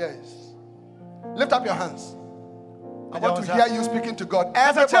 Yes. Yes. Lift up your hands. I want to hear you speaking to God.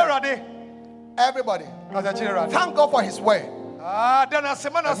 asakyere Everybody. awurade Everybody. asakyere awurade Thank God for his word. dɛn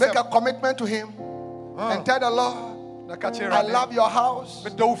asɛm na And make a asɛm commitment to him. And tell the Lord, na ka kyerɛ I awurade love your house.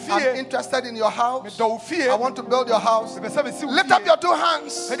 medɔ wo I'm fie interested in your house. medɔ wo fie I want to build your house. mepɛ sɛ mesi wo Lift up fie your two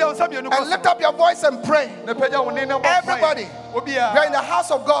hands pagya wo nsa mmienu kɔ and lift up your voice and pray. na pagya wo ne na bɔ Everybody, mpaeɛ we are in obiara the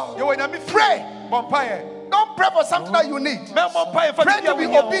house of God. yɛwɔ nyame fie Pray. bɔ mpaeɛ Don't pray for something that you need. mɛmmɔ mpaeɛ fa Pray biribi to a be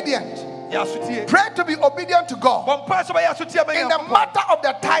wohia wo. obedient. yɛ asotie Pray to be obedient to God. bɔ mpaeɛ sɛ ɔbɛyɛ asotie ma In the Nyankopɔn. matter of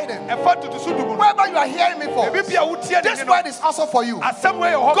the tithing, ɛfa ntotoso du mu no wherever you are hearing me for, ebi bia wotie this ne no word is also for you. asɛm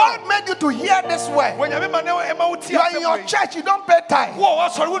wei yɛ hɔ God made you to hear this word. wɔ nyame ma ne ɛma wotie You are in asɛm your wei church, you don't pay tithe. wo a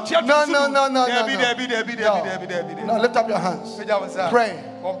wɔasɔre wotua No, totoso no, du no, no, Dabi, no, dabi, dabi, no. dabi, dabi, dabi. No, lift up your hands. pagya wo nsa Pray.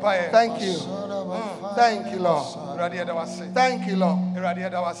 bɔ mpaeɛ Thank you. Thank you, Lord. awurade yɛda wo ase Thank you, Lord. awurade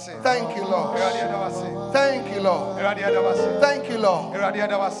yɛda wo ase Thank you, Lord. awurade yɛda wo ase Thank you, Lord. awurade yɛda wo ase Thank you, Lord. awurade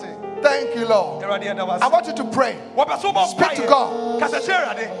yɛda wo ase Thank you, Lord. awurade yɛda wo I ase want you to pray. wɔpɛ so wobɔ Speak to mpaeɛ. God. kasa kyerɛ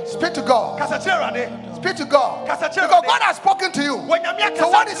awurade Speak to God. kasa kyerɛ awurade Speak to God. Kasa kyerɛ Because Awurade. God has spoken to you. wɔ nyame akasa So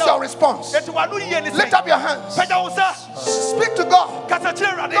what is kyerɛ your wo. response? enti w'ano yie ne sɛ Lift up your hands. pagya wo nsa Speak to God. kasa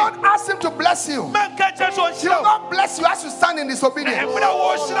kyerɛ awurade Don't ask him to bless you. mɛnka kyerɛ sɛ He will ɔnhyira wo not bless you as you stand in disobedience. ɛmmerɛ a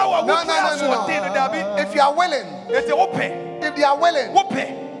wɔhyira wo a No, wotie no, no, no, asoɔden no no. dabi If you are willing, enti wopɛ if they are willing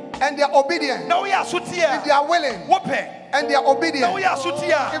wopɛ and they are obedient, na woyɛ asotie if they a are willing wopɛ and they are na obedient, woyɛ asotie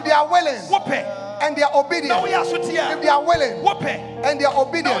a if they are willing wopɛ and they are na obedient, woyɛ asotie if a they are willing wopɛ and they are na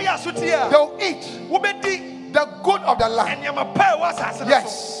obedient, woyɛ asotie a they'll eat wobɛdi the good of the land. nneɛma pa a ɛwɔ asase no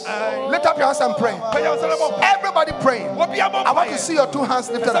Yes. so Aye. Lift up your hands and pray. pagya wo nsa na bɔ mpaeɛ. Everybody pray. Obiara bɔ I want to mpaeɛ. see your two hands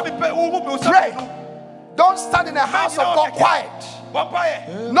lifted Sɛ up. mepɛ wo mu nsa Pray. mmienu. Don't stand in the house of God quiet. Bɔ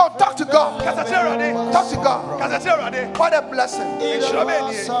mpaeɛ. No, talk to God. Kasa kyerɛ Awurade. Talk to God. Kasa kyerɛ Awurade. What a blessing. Nhyira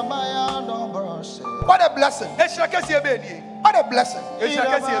bɛyɛ nie. What a blessing. Nhyira kɛseɛ bɛyɛ nie. What a blessing. Nhyira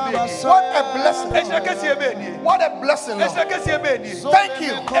kɛseɛ bɛyɛ nie. What a blessing. Nhyira kɛseɛ bɛyɛ nie. What a blessing, Lord. Nhyira kɛseɛ bɛyɛ nie. Thank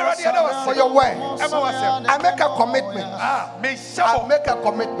you Awurade yɛda wo ase. for your word. Ɛma wo asɛm. I make a commitment. Mehyɛ I bɔ. make a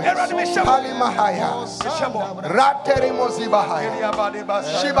commitment. Awurade mehyɛ bɔ. Kalimahaya. Mehyɛ bɔ. Rateri mozibahaya. Eliabade basa.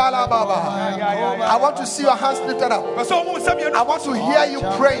 Shibala baba. I want to see your hands lifted up. Pɛ sɛ wo mu nsa mmienu. I want to hear you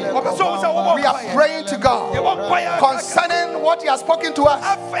praying. Wɔpɛ sɛ wo nsa wobɔ We are mpaeɛ. praying to God Yɛbɔ mpaeɛ. concerning what He has spoken to us.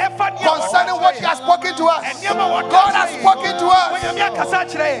 Ɛfa nneɛma Concerning what He has spoken to us. Nneɛma wɔka God has kyerɛ yɛn. spoken to us. Onyame akasa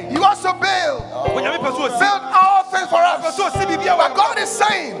kyerɛ yɛn. He wants to build Onyame pɛ sɛ ɔsi. build all things for Pɛ us. sɛ ɔsi biribiara But wɔ God is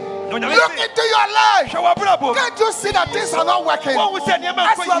saying, Onyame look se, into your life. hwɛ w'abrabɔ. Can't you see that things are not working? Wɔn sɛ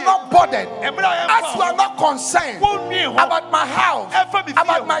nneɛma As nkɔ you are yie. not bothered, Mmerɛ a as yɛmfa you are not concerned wɔn nwie hɔ. about my house, Ɛfa me fie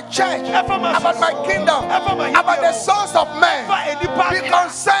about o. my church, Ɛfa ma about my kingdom, Ɛfa ma about hidie the o. sons of men, Ɛfa enipa be kra.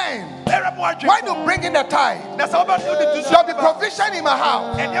 concerned. Ɛrɛ mu adwene. When you bring in the tithe, Na sɛ wobɛde wode tu so there will be provision in my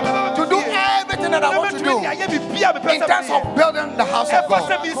house nneɛma bɛbɛ to do fie. everything that I want to Ɛbɛtumi do de ayɛ biribiara mepɛ in sɛ terms meyɛ. of building the house of Ɛfa God,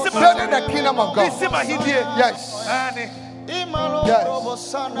 sɛ mesi ma- building the kingdom of God. mesi ma hidie. Yes. Ɛne. Yes.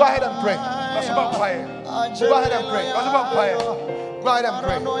 Go ahead and pray. Wasaba mpae. Go ahead and pray. Wasaba mpae. Go ahead and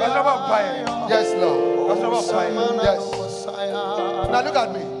pray. Wasaba mpae. Yes, Lord. Wasaba mpae. Yes. Now look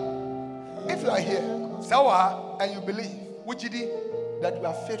at me. If you are here Sawa and you believe wujidi that you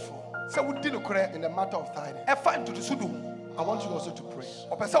are faithful sa wudi no kore in the matter of tithing, efa ntutu sudu. I want you also to pray.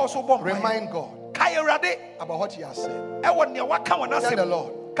 Opese also bom. Remind God Kai Awurade about what He has said. e won ne waka won Tell the asem.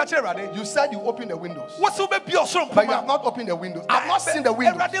 Lord. Ka kire Awurade. You said you open the windows, Wo se wo be bi osoro but you mpoma. have not opened the windows. I've not seen the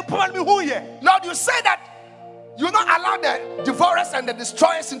windows. Awurade mpoma mi hu ye. Lord, you said that you not allow the devourers and the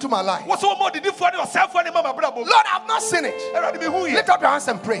destroyers into my life. Wo se wo mo didifo ne osafo ne mama brabo. Lord, I've not seen it. Awurade mi hu ye. Lift up your hands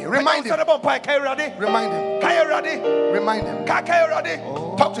and pray. Remind him. Kai Awurade. Remind him. Kai Awurade. Remind him. Kai Awurade.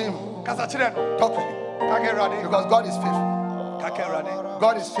 Talk to him. Kasa kire no. Talk to him. Kai Awurade. Because God is faithful. Kai Awurade.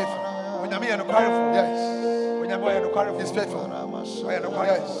 God is faithful. Onyame ye no kwarefo. Yes. Onyame ye no kwarefo. He's faithful. Oye no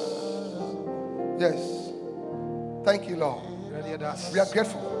kwarefo. Yes. Yes. Thank you, Lord. We are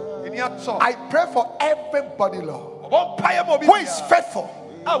grateful. I I pray for everybody, Lord, who who is faithful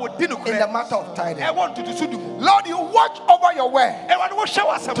in in the matter of tithing. I want to do. Lord, you watch over your word to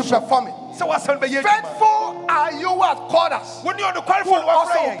To perform it. Faithful are you who have called us, when you're on the who qualified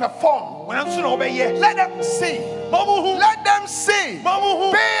also perform. when I'm soon obey. Let them see. Mamu Let them see.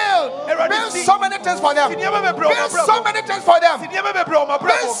 who Build so many things for them. Build so many things for them.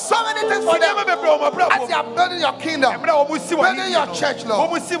 Build so many things for them. As you are building your kingdom, building your church,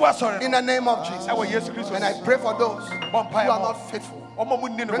 Lord, in the name of Jesus. And I pray for those who are not faithful.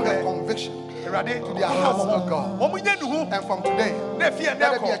 Bring a conviction to their hearts, oh God. And from today, let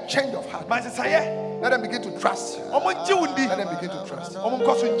there be a change of heart. Let them begin to trust you. Let them begin to trust you.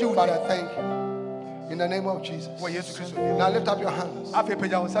 Father, thank you. In the name of Jesus. Now lift up your hands and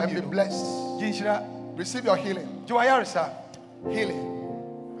be blessed. Receive your healing. Healing.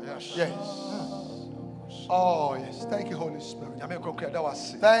 Yes. Oh, yes. Thank you, Holy Spirit.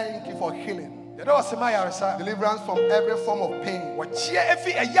 Thank you for healing. Deliverance from every form of pain.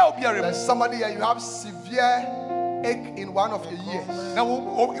 There's somebody here, you have severe ache in one of your ears.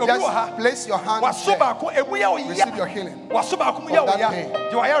 Just place your hand there. Receive your healing from that pain.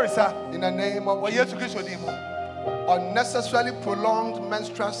 In the name of Jesus. Unnecessarily prolonged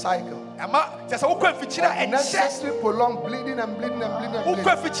menstrual cycle. Unnecessarily prolonged bleeding and bleeding and bleeding and bleeding.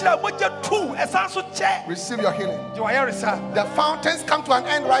 Receive your healing. The fountains come to an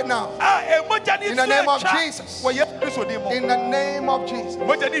end right now. In the name of Jesus. In the name of Jesus.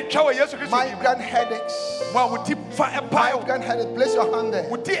 Migraine headaches. Migraine headaches. Place your hand there.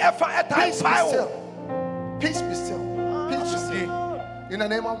 Peace be still. Peace be still. Peace be still. In the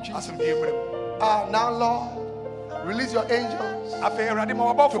name of Jesus. Now, Lord, release your angels to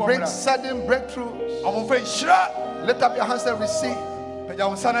bring sudden breakthroughs. Lift up your hands and receive the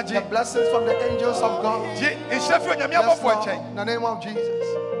blessings from the angels of God. Yes, Lord, in the name of Jesus.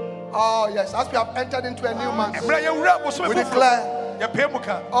 Oh, yes. As we have entered into a new month, we declare,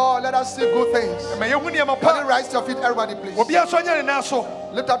 oh, let us see good things. Can you rise to your feet, everybody, please?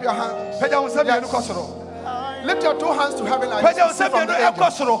 Lift up your hands. Yes. Lift your two hands to heaven and you see from the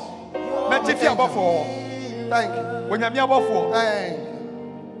angels. Thank you. Thank you.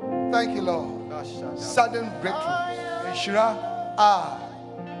 Thank you, Lord. Sudden breakthrough.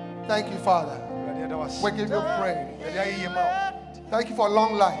 Thank you, Father. We give you praise. Thank you for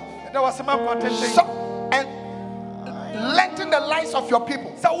long life. And lengthen the lives of your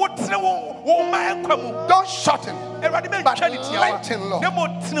people. Don't shorten, but lengthen, Lord.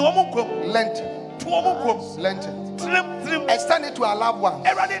 Lengthen. Extend it to our loved ones.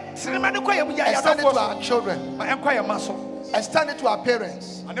 Extend it to our children. Extend it to our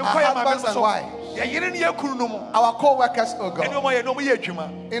parents, our husbands and wives, our co-workers, oh God.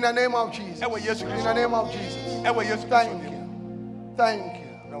 In the name of Jesus. In the name of Jesus. Thank you. Thank you.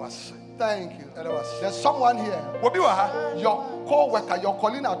 Thank you. There's someone here. Your co-worker, your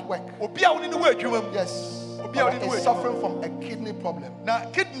colleague at work. Yes. Is suffering from a kidney problem.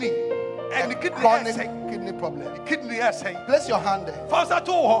 Chronic kidney problem. Place your hand there.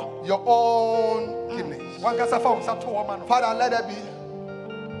 Your own kidneys. Father, let there be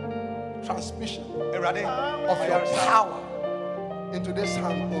transmission of your power into this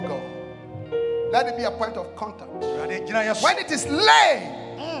hand, oh God. Let it be a point of contact. When it is laid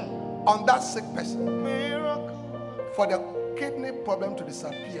on that sick person, for the kidney problem to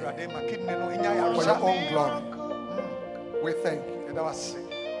disappear, for your own glory, we thank you.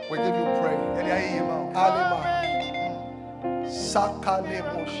 We give you praise.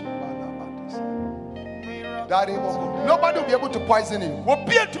 Nobody will be able to poison you.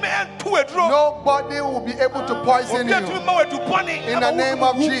 Nobody will be able to poison you. In the name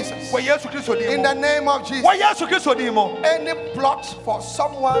of Jesus. In the name of Jesus. Any plot for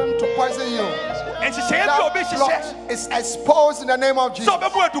someone to poison you, that plot is exposed in the name of Jesus.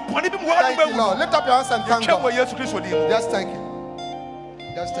 Thank you, Lord. Lift up your hands and thank God. Just thank Him.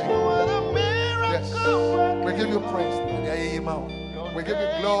 Just thank Him. Yes. We give you praise. We give you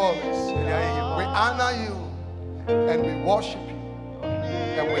glory. We honor you and we worship you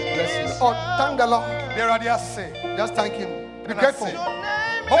and we bless you. Oh, thank the Lord. Just thank Him. Be grateful.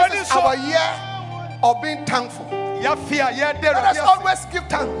 This is our year of being thankful. Let us always give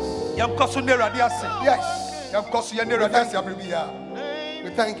thanks. Yes. We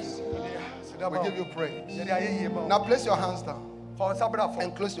thank you. We give you praise. Now place your hands down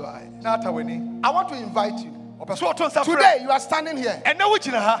and close your eyes. I want to invite you. Today you are standing here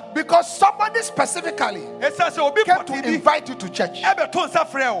because somebody specifically came to invite you to church and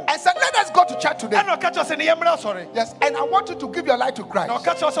said, let us go to church today. Yes, and I want you to give your life to Christ.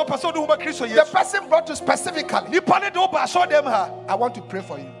 The person brought you specifically. I want to pray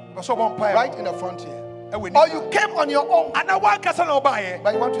for you right in the front here. Or you came on your own,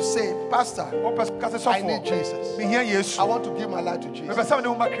 but you want to say, Pastor, I need Jesus. I want to give my life to Jesus.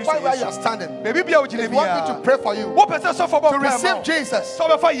 Where you are standing, if you want me to pray for you to receive Jesus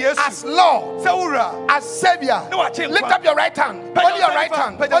as Lord, as Savior, lift up your right hand. Only your right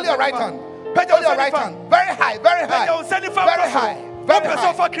hand. Only your right hand. Only your right hand. Very high, very high. Very high. Very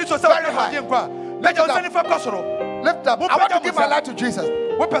high. Very high. Lift up. Lift up. I want to give my life to Jesus.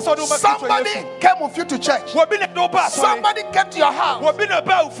 Somebody came with you to church. Somebody came to your house.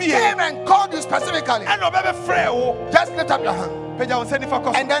 Came and called you specifically. Just lift up your hand.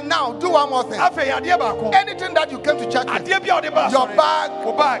 And then now do one more thing. Anything that you came to church with, your bag,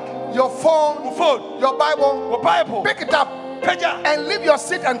 your phone, your Bible, pick it up and leave your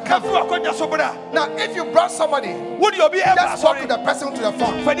seat and come. Now if you brought somebody, just talk to the person to the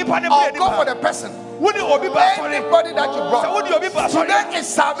phone or go for the person. Anybody that you brought. Today is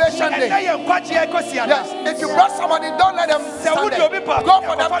Salvation Day. Yes. If you brought somebody, don't let them stand there. Go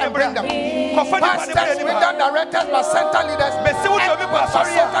for them and bring them. Pastors, window directors, center leaders, and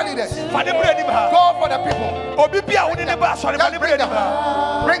center leaders. Go for the people. Just bring them.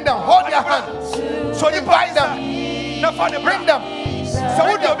 Bring them. Hold their hands. So invite them. Bring them.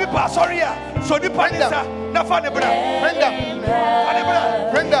 Bring them.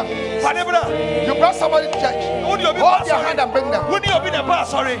 Bring them. You brought somebody to church. Hold your hand and bring them.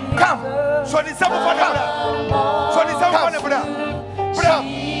 Come.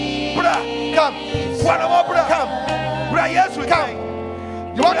 Come.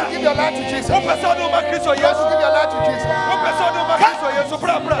 You want to give your life to Jesus? You want to give your life to Jesus?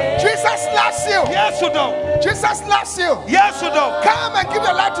 Jesus loves you. Jesus loves you. Come and give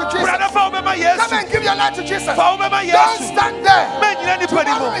your life to Jesus. Come and give your life to Jesus. Don't stand there.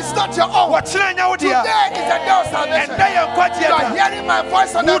 Tomorrow is not your own. Today is a day of salvation. You are hearing my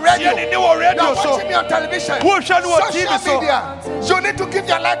voice on the radio. You are watching me on television. Social media. You need to give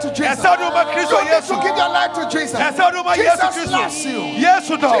your life to Jesus. You need to give your life to Jesus. Jesus loves you.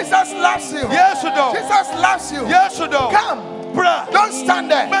 Jesus loves you. Jesus loves you. Come. Don't stand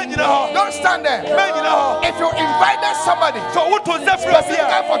there. Don't stand there. If you invited somebody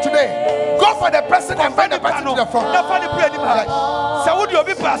specifically for today, go for the person and bring the person to the front.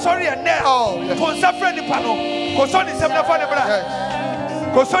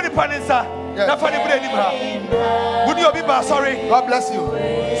 Yes. God bless you.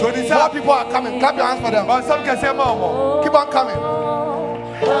 More people are coming. Clap your hands for them. Keep on coming.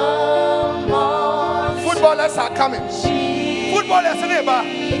 Footballers are coming. Footballers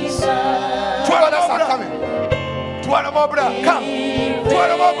are coming. Come.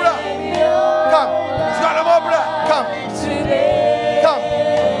 Come.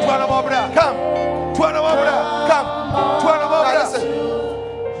 Come. Now listen.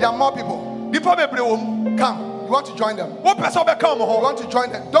 There are more people. Come. You want to join them? You want to join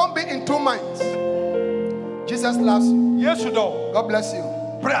them? Don't be in two minds. Jesus loves you. God bless you.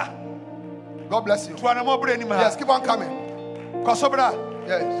 God bless you. Yes, keep on coming.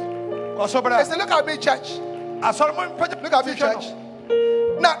 Yes. Listen, look at me, church. Look at me, church.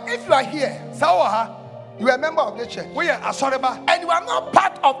 Now, if you are here, you are a member of this church, and you are not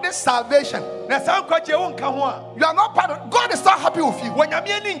part of this salvation, you are not part of. God is not happy with you.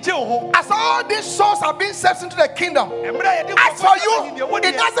 As all these souls are being saved into the kingdom, as for you,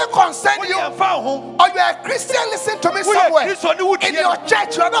 it doesn't concern you. Or you are a Christian, listen to me somewhere. In your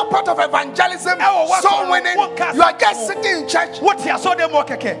church, you are not part of evangelism, soul winning. You are just sitting in church.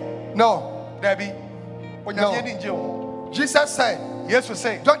 No. onyame ni nje wo. Jesus said, Yesu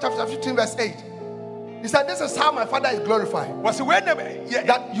say, John chapter 15 verse 8. He said, this is how my Father is glorified. was when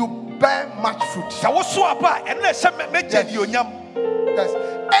That you bear much fruit. sa wo so aba ene na hye me gye di onyam. Yes.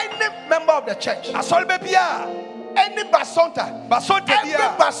 Any member of the church, Asori be bia, any basonta, every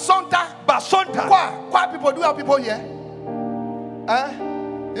bia, basonta, Kwa people, do you have people here?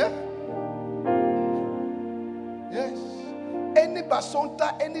 Yeah. Yes. Any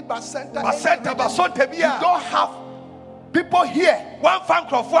basonta, any basenta, bia. you don't have people here. One fan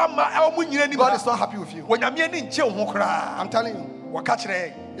crofo ama omu nyina ni. God is not happy with you. Onyame ni nche wo kra. I'm telling you. Waka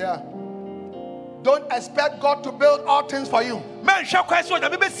kire. Yeah. Don't expect God to build all things for you. Man hwa kwai so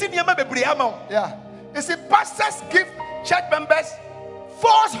onyame be si niam bebre ama wo. Yeah. You see, pastors give church members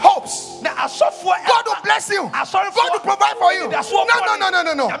false hopes. Na asofo God will bless you. God will provide for you. No.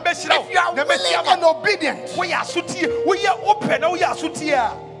 If you are willing and obedient. We are sutie, we are open, we are sutie.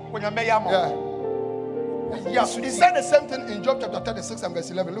 Onyame ya mo. Yeah. He said the same thing in Job chapter 36 and verse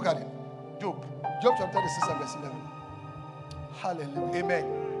 11. Look at it. Job chapter 36 and verse 11. Hallelujah.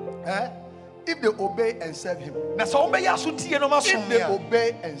 Amen. If they obey and serve him. Na so be ya sutie no masom. If they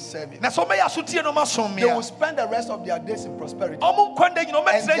obey and serve him. Na so be ya sutie no masom. They will spend the rest of their days in prosperity. Omo kwanda nyino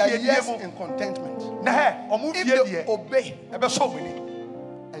And metre their ye years mu. in contentment. Na he, omo If fie they die. obey Ebe so mini.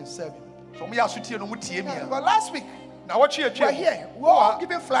 and serve him. So me ya sutie no mu tie mi. But last week, Na what you we're here. We're all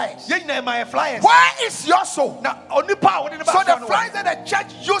giving flyers. Ye na my flyers. Where is your soul? Na onipa wo de ba. So the flyers that the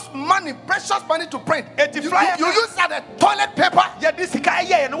church used money, precious money to print. The You flyer use that as toilet paper ye this guy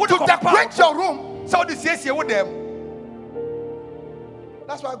ye no to decorate your room. so this yes ye wo dem.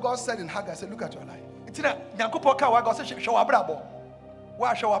 That's why God said in Haggai, said, look at your life. Itina Nyankopon ka wa go se hwe wa brabo.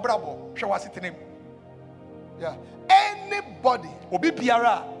 Wa hwe wa brabo, hwe wa sitenem. Yeah. Anybody. Obi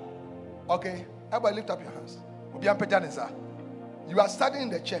biara, Okay. Everybody lift up your hands. obi ampagya ne nsa. You are studying in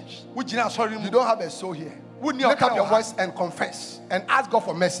the church. Wo gina asori You mu. don't have a soul here. Lift up your voice and confess and ask God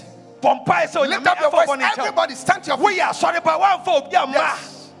for mercy. Pompa se Lift up your voice. Everybody stand to your We feet. are sorry pa wa mfa obi ama.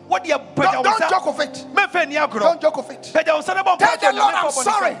 Yes. What the pagya Don't joke with it. Me fe ni agro. Don't joke with it. Pagya wo sane bon Tell the Lord, I'm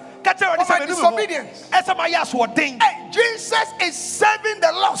sorry for for my disobedience. Esa ma yas wo den. Hey, Jesus is saving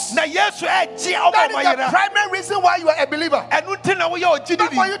the lost. Na Yesu e ji omo That ma is the yira. primary reason why you are a believer. Enu ntina wo ye ogidi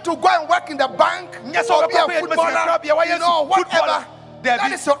Not for di. you to go and work in the bank Yes, or so be a we are footballer, you know, whatever. There That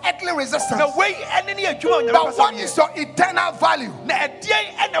be- is your earthly resistance. The way ene ni adwuma onyame But pasa what ye. is your eternal value? Na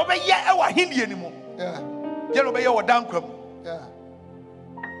edien ene wo be ye e wa hindie ni mu. Yeah, Ye no be ye wo dankwam. yeah.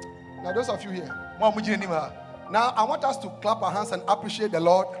 Now, those of you here, Mo amugire ni ma. now I want us to clap our hands and appreciate the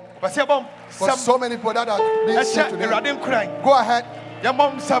Lord Pase bom for sam so many people that are being saved eche today. erade nkran. Go ahead, Ye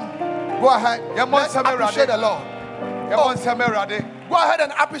mom sam, go ahead. Yeah, man, Let's some appreciate the erade. Lord. ye mom sam erade. Go ahead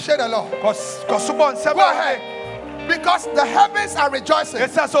and appreciate the Lord. Koso bon sam. Go ahead. Because the heavens are rejoicing.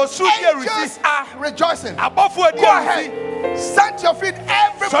 Esa so su ye Angels receive. are rejoicing. Abofo adi Go receive. ahead. Stand to your feet,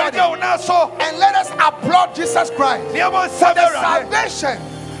 Sorry everybody. je una so. And let us applaud Jesus Christ Ye mom for sam the erade. salvation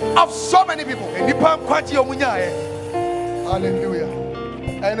of so many people. Nipa nkwaji omunya ye. Hallelujah.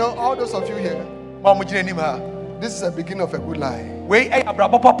 I know all those of you here, Mo amugire ni ma. this is the beginning of a good life. We e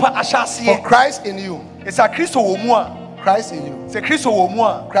abrabo papa ahyase For ye. Christ in you, Esa Kristo wo mu a. Christ in you, Se Kristo wo mu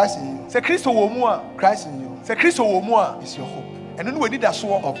a. Christ in you, Se Kristo wo mu a. Christ in you Se Kristo wo mu a. is your hope Eno ne wani da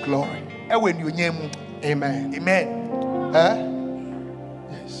so of glory. e we ni onyam mu. Amen. Amen.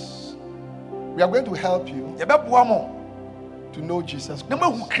 Yes. We are going to help you Ye beboa mo. to know Jesus Na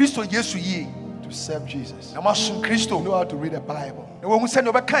Christ, mahu Kristo Yesu yi. to serve Jesus, Na masom to Kristo. know how to read the Bible, Na wo hu se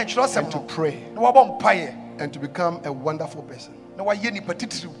ne obeka nkyerɛ asɛm and to no. pray, Na wabɔ mpaeɛ. and to become a wonderful person. Na wayɛ nipa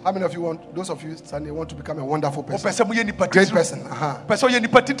titiriw. How many of you want, those of you Sunday, want to become a wonderful Wopɛ person? sɛ moyɛ nipa Great titiriw. person. Pɛ sɛ ɔyɛ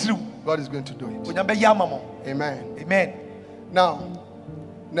nipa titiriw. God is going to do it. Onyame bɛyɛ ama mo. Amen. Amen. Now,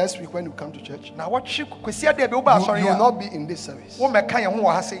 next week when you come to church, Na wɔtwe kwasi ade bi wo ba you asɔre will a. not be in this service. Wo mɛka yɛn ho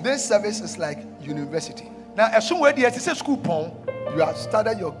wɔ ha se. This service is like university. Na ɛso wɔ adi ɛte sɛ school pɔn. You have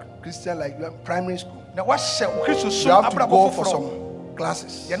started your Christian like you are primary school. Na wahyɛ wo Kristo You som have to abrabɔ go for foforɔ. some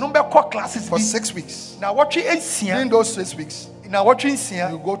classes Yɛno bɛkɔ classes for bi. 6 weeks. Na wɔtwe During nsia. those 6 weeks, Na wɔtwe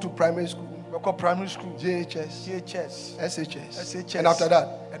nsia. you go to primary school, Bɛkɔ primary school. JHS, GHS. SHS, SHS. and after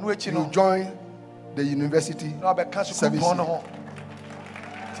that, Ɛno akyi you no. join the university. Na wabɛka school Service. pɔn no ho.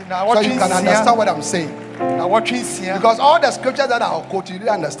 Nti na So wɔtwe you can nsia. understand what I'm saying. Na wɔtwe nsia. Because all the scriptures that I'll quote, you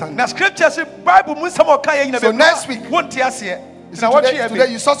didn't understand. Na scriptures Bible mu nsɛm a ɔka yɛ nyina So bɛkɔ next week, wonte aseɛ. You see, Na wɔtwe today yɛ bi.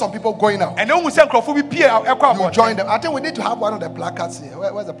 you saw some people going out. Ɛna wohu sɛ nkurɔfo bi pie a ɛkɔ You abɔnten. join them. I think we need to have one of the placards here.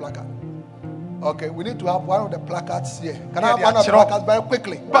 Where's the placard? Okay, we need to have one of the placards here. Can I have Yeah, one of the they are placards very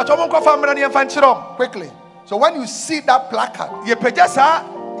quickly? But ɔmo nkɔfa mmara ne yɛmfa nkyerɛ ɔmo. Quickly. So when you see that placard Yɛpagya saa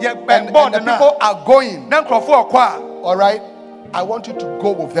yɛ and board the no people are going, na nkurɔfo ɔkɔ a. all right, I want you to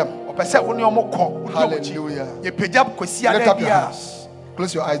go with them. Hallelujah. Lift up your hands.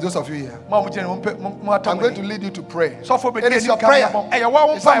 Close your eyes, those of you here. I'm going to lead you to pray. It is your prayer.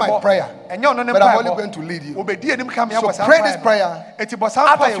 It's not my prayer. But I'm only going to lead you. So pray this prayer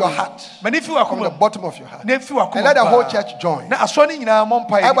out of your heart, from the bottom of your heart. And let the whole church join.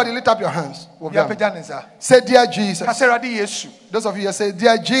 Everybody lift up your hands. Say, Dear Jesus. Those of you here say,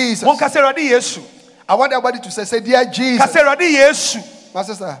 Dear Jesus. I want everybody to say, Dear Jesus. My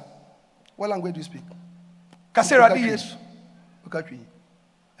sister, what language do you speak?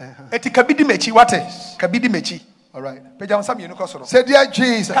 Eti kabidi mechi wate kabidi mechi. All right. Say, Say, Dear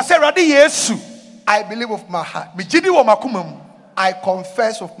Jesus. I believe with my heart. I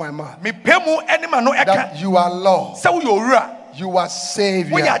confess with my mouth that you are Lord. You are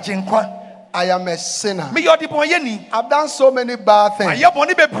Savior. I am a sinner. I've done so many bad things.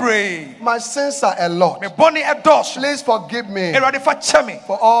 My sins are a lot. Please forgive me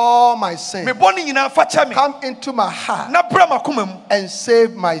for all my sins. Come into my heart and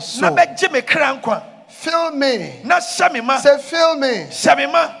save my soul. Fill me. Say, fill me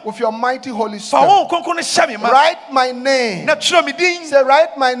with your mighty Holy Spirit. Write my name. Say,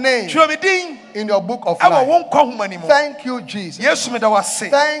 write my name in your book of life. Thank you, Jesus.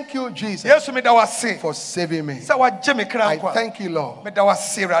 Thank you, Jesus, for saving me. I thank you, Lord.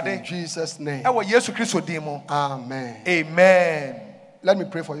 In Jesus' name. Amen. Amen. Let me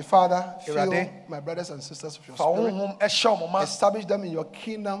pray for you. Father, fill my brothers and sisters with your spirit. Establish them in your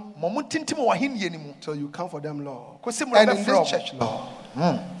kingdom till you come for them, Lord. And in this church, Lord.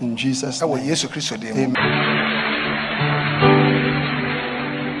 In Jesus' name. Amen.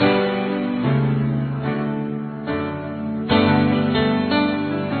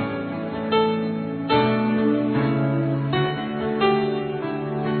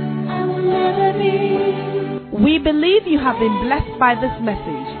 We believe you have been blessed by this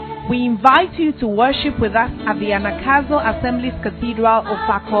message. We invite you to worship with us at the Anakazo Assemblies Cathedral of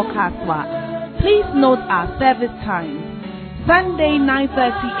Fako Kaswa. Please note our service times. Sunday 9:30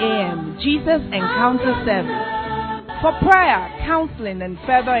 a.m. Jesus Encounter Service. For prayer, counseling and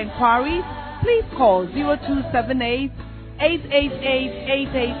further inquiries, please call 0278 888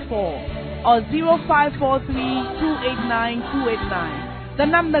 884 or 0543 289 289. The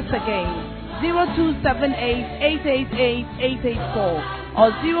numbers again. 0278-888-884 or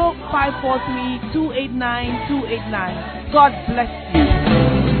 0543-289-289. God bless you.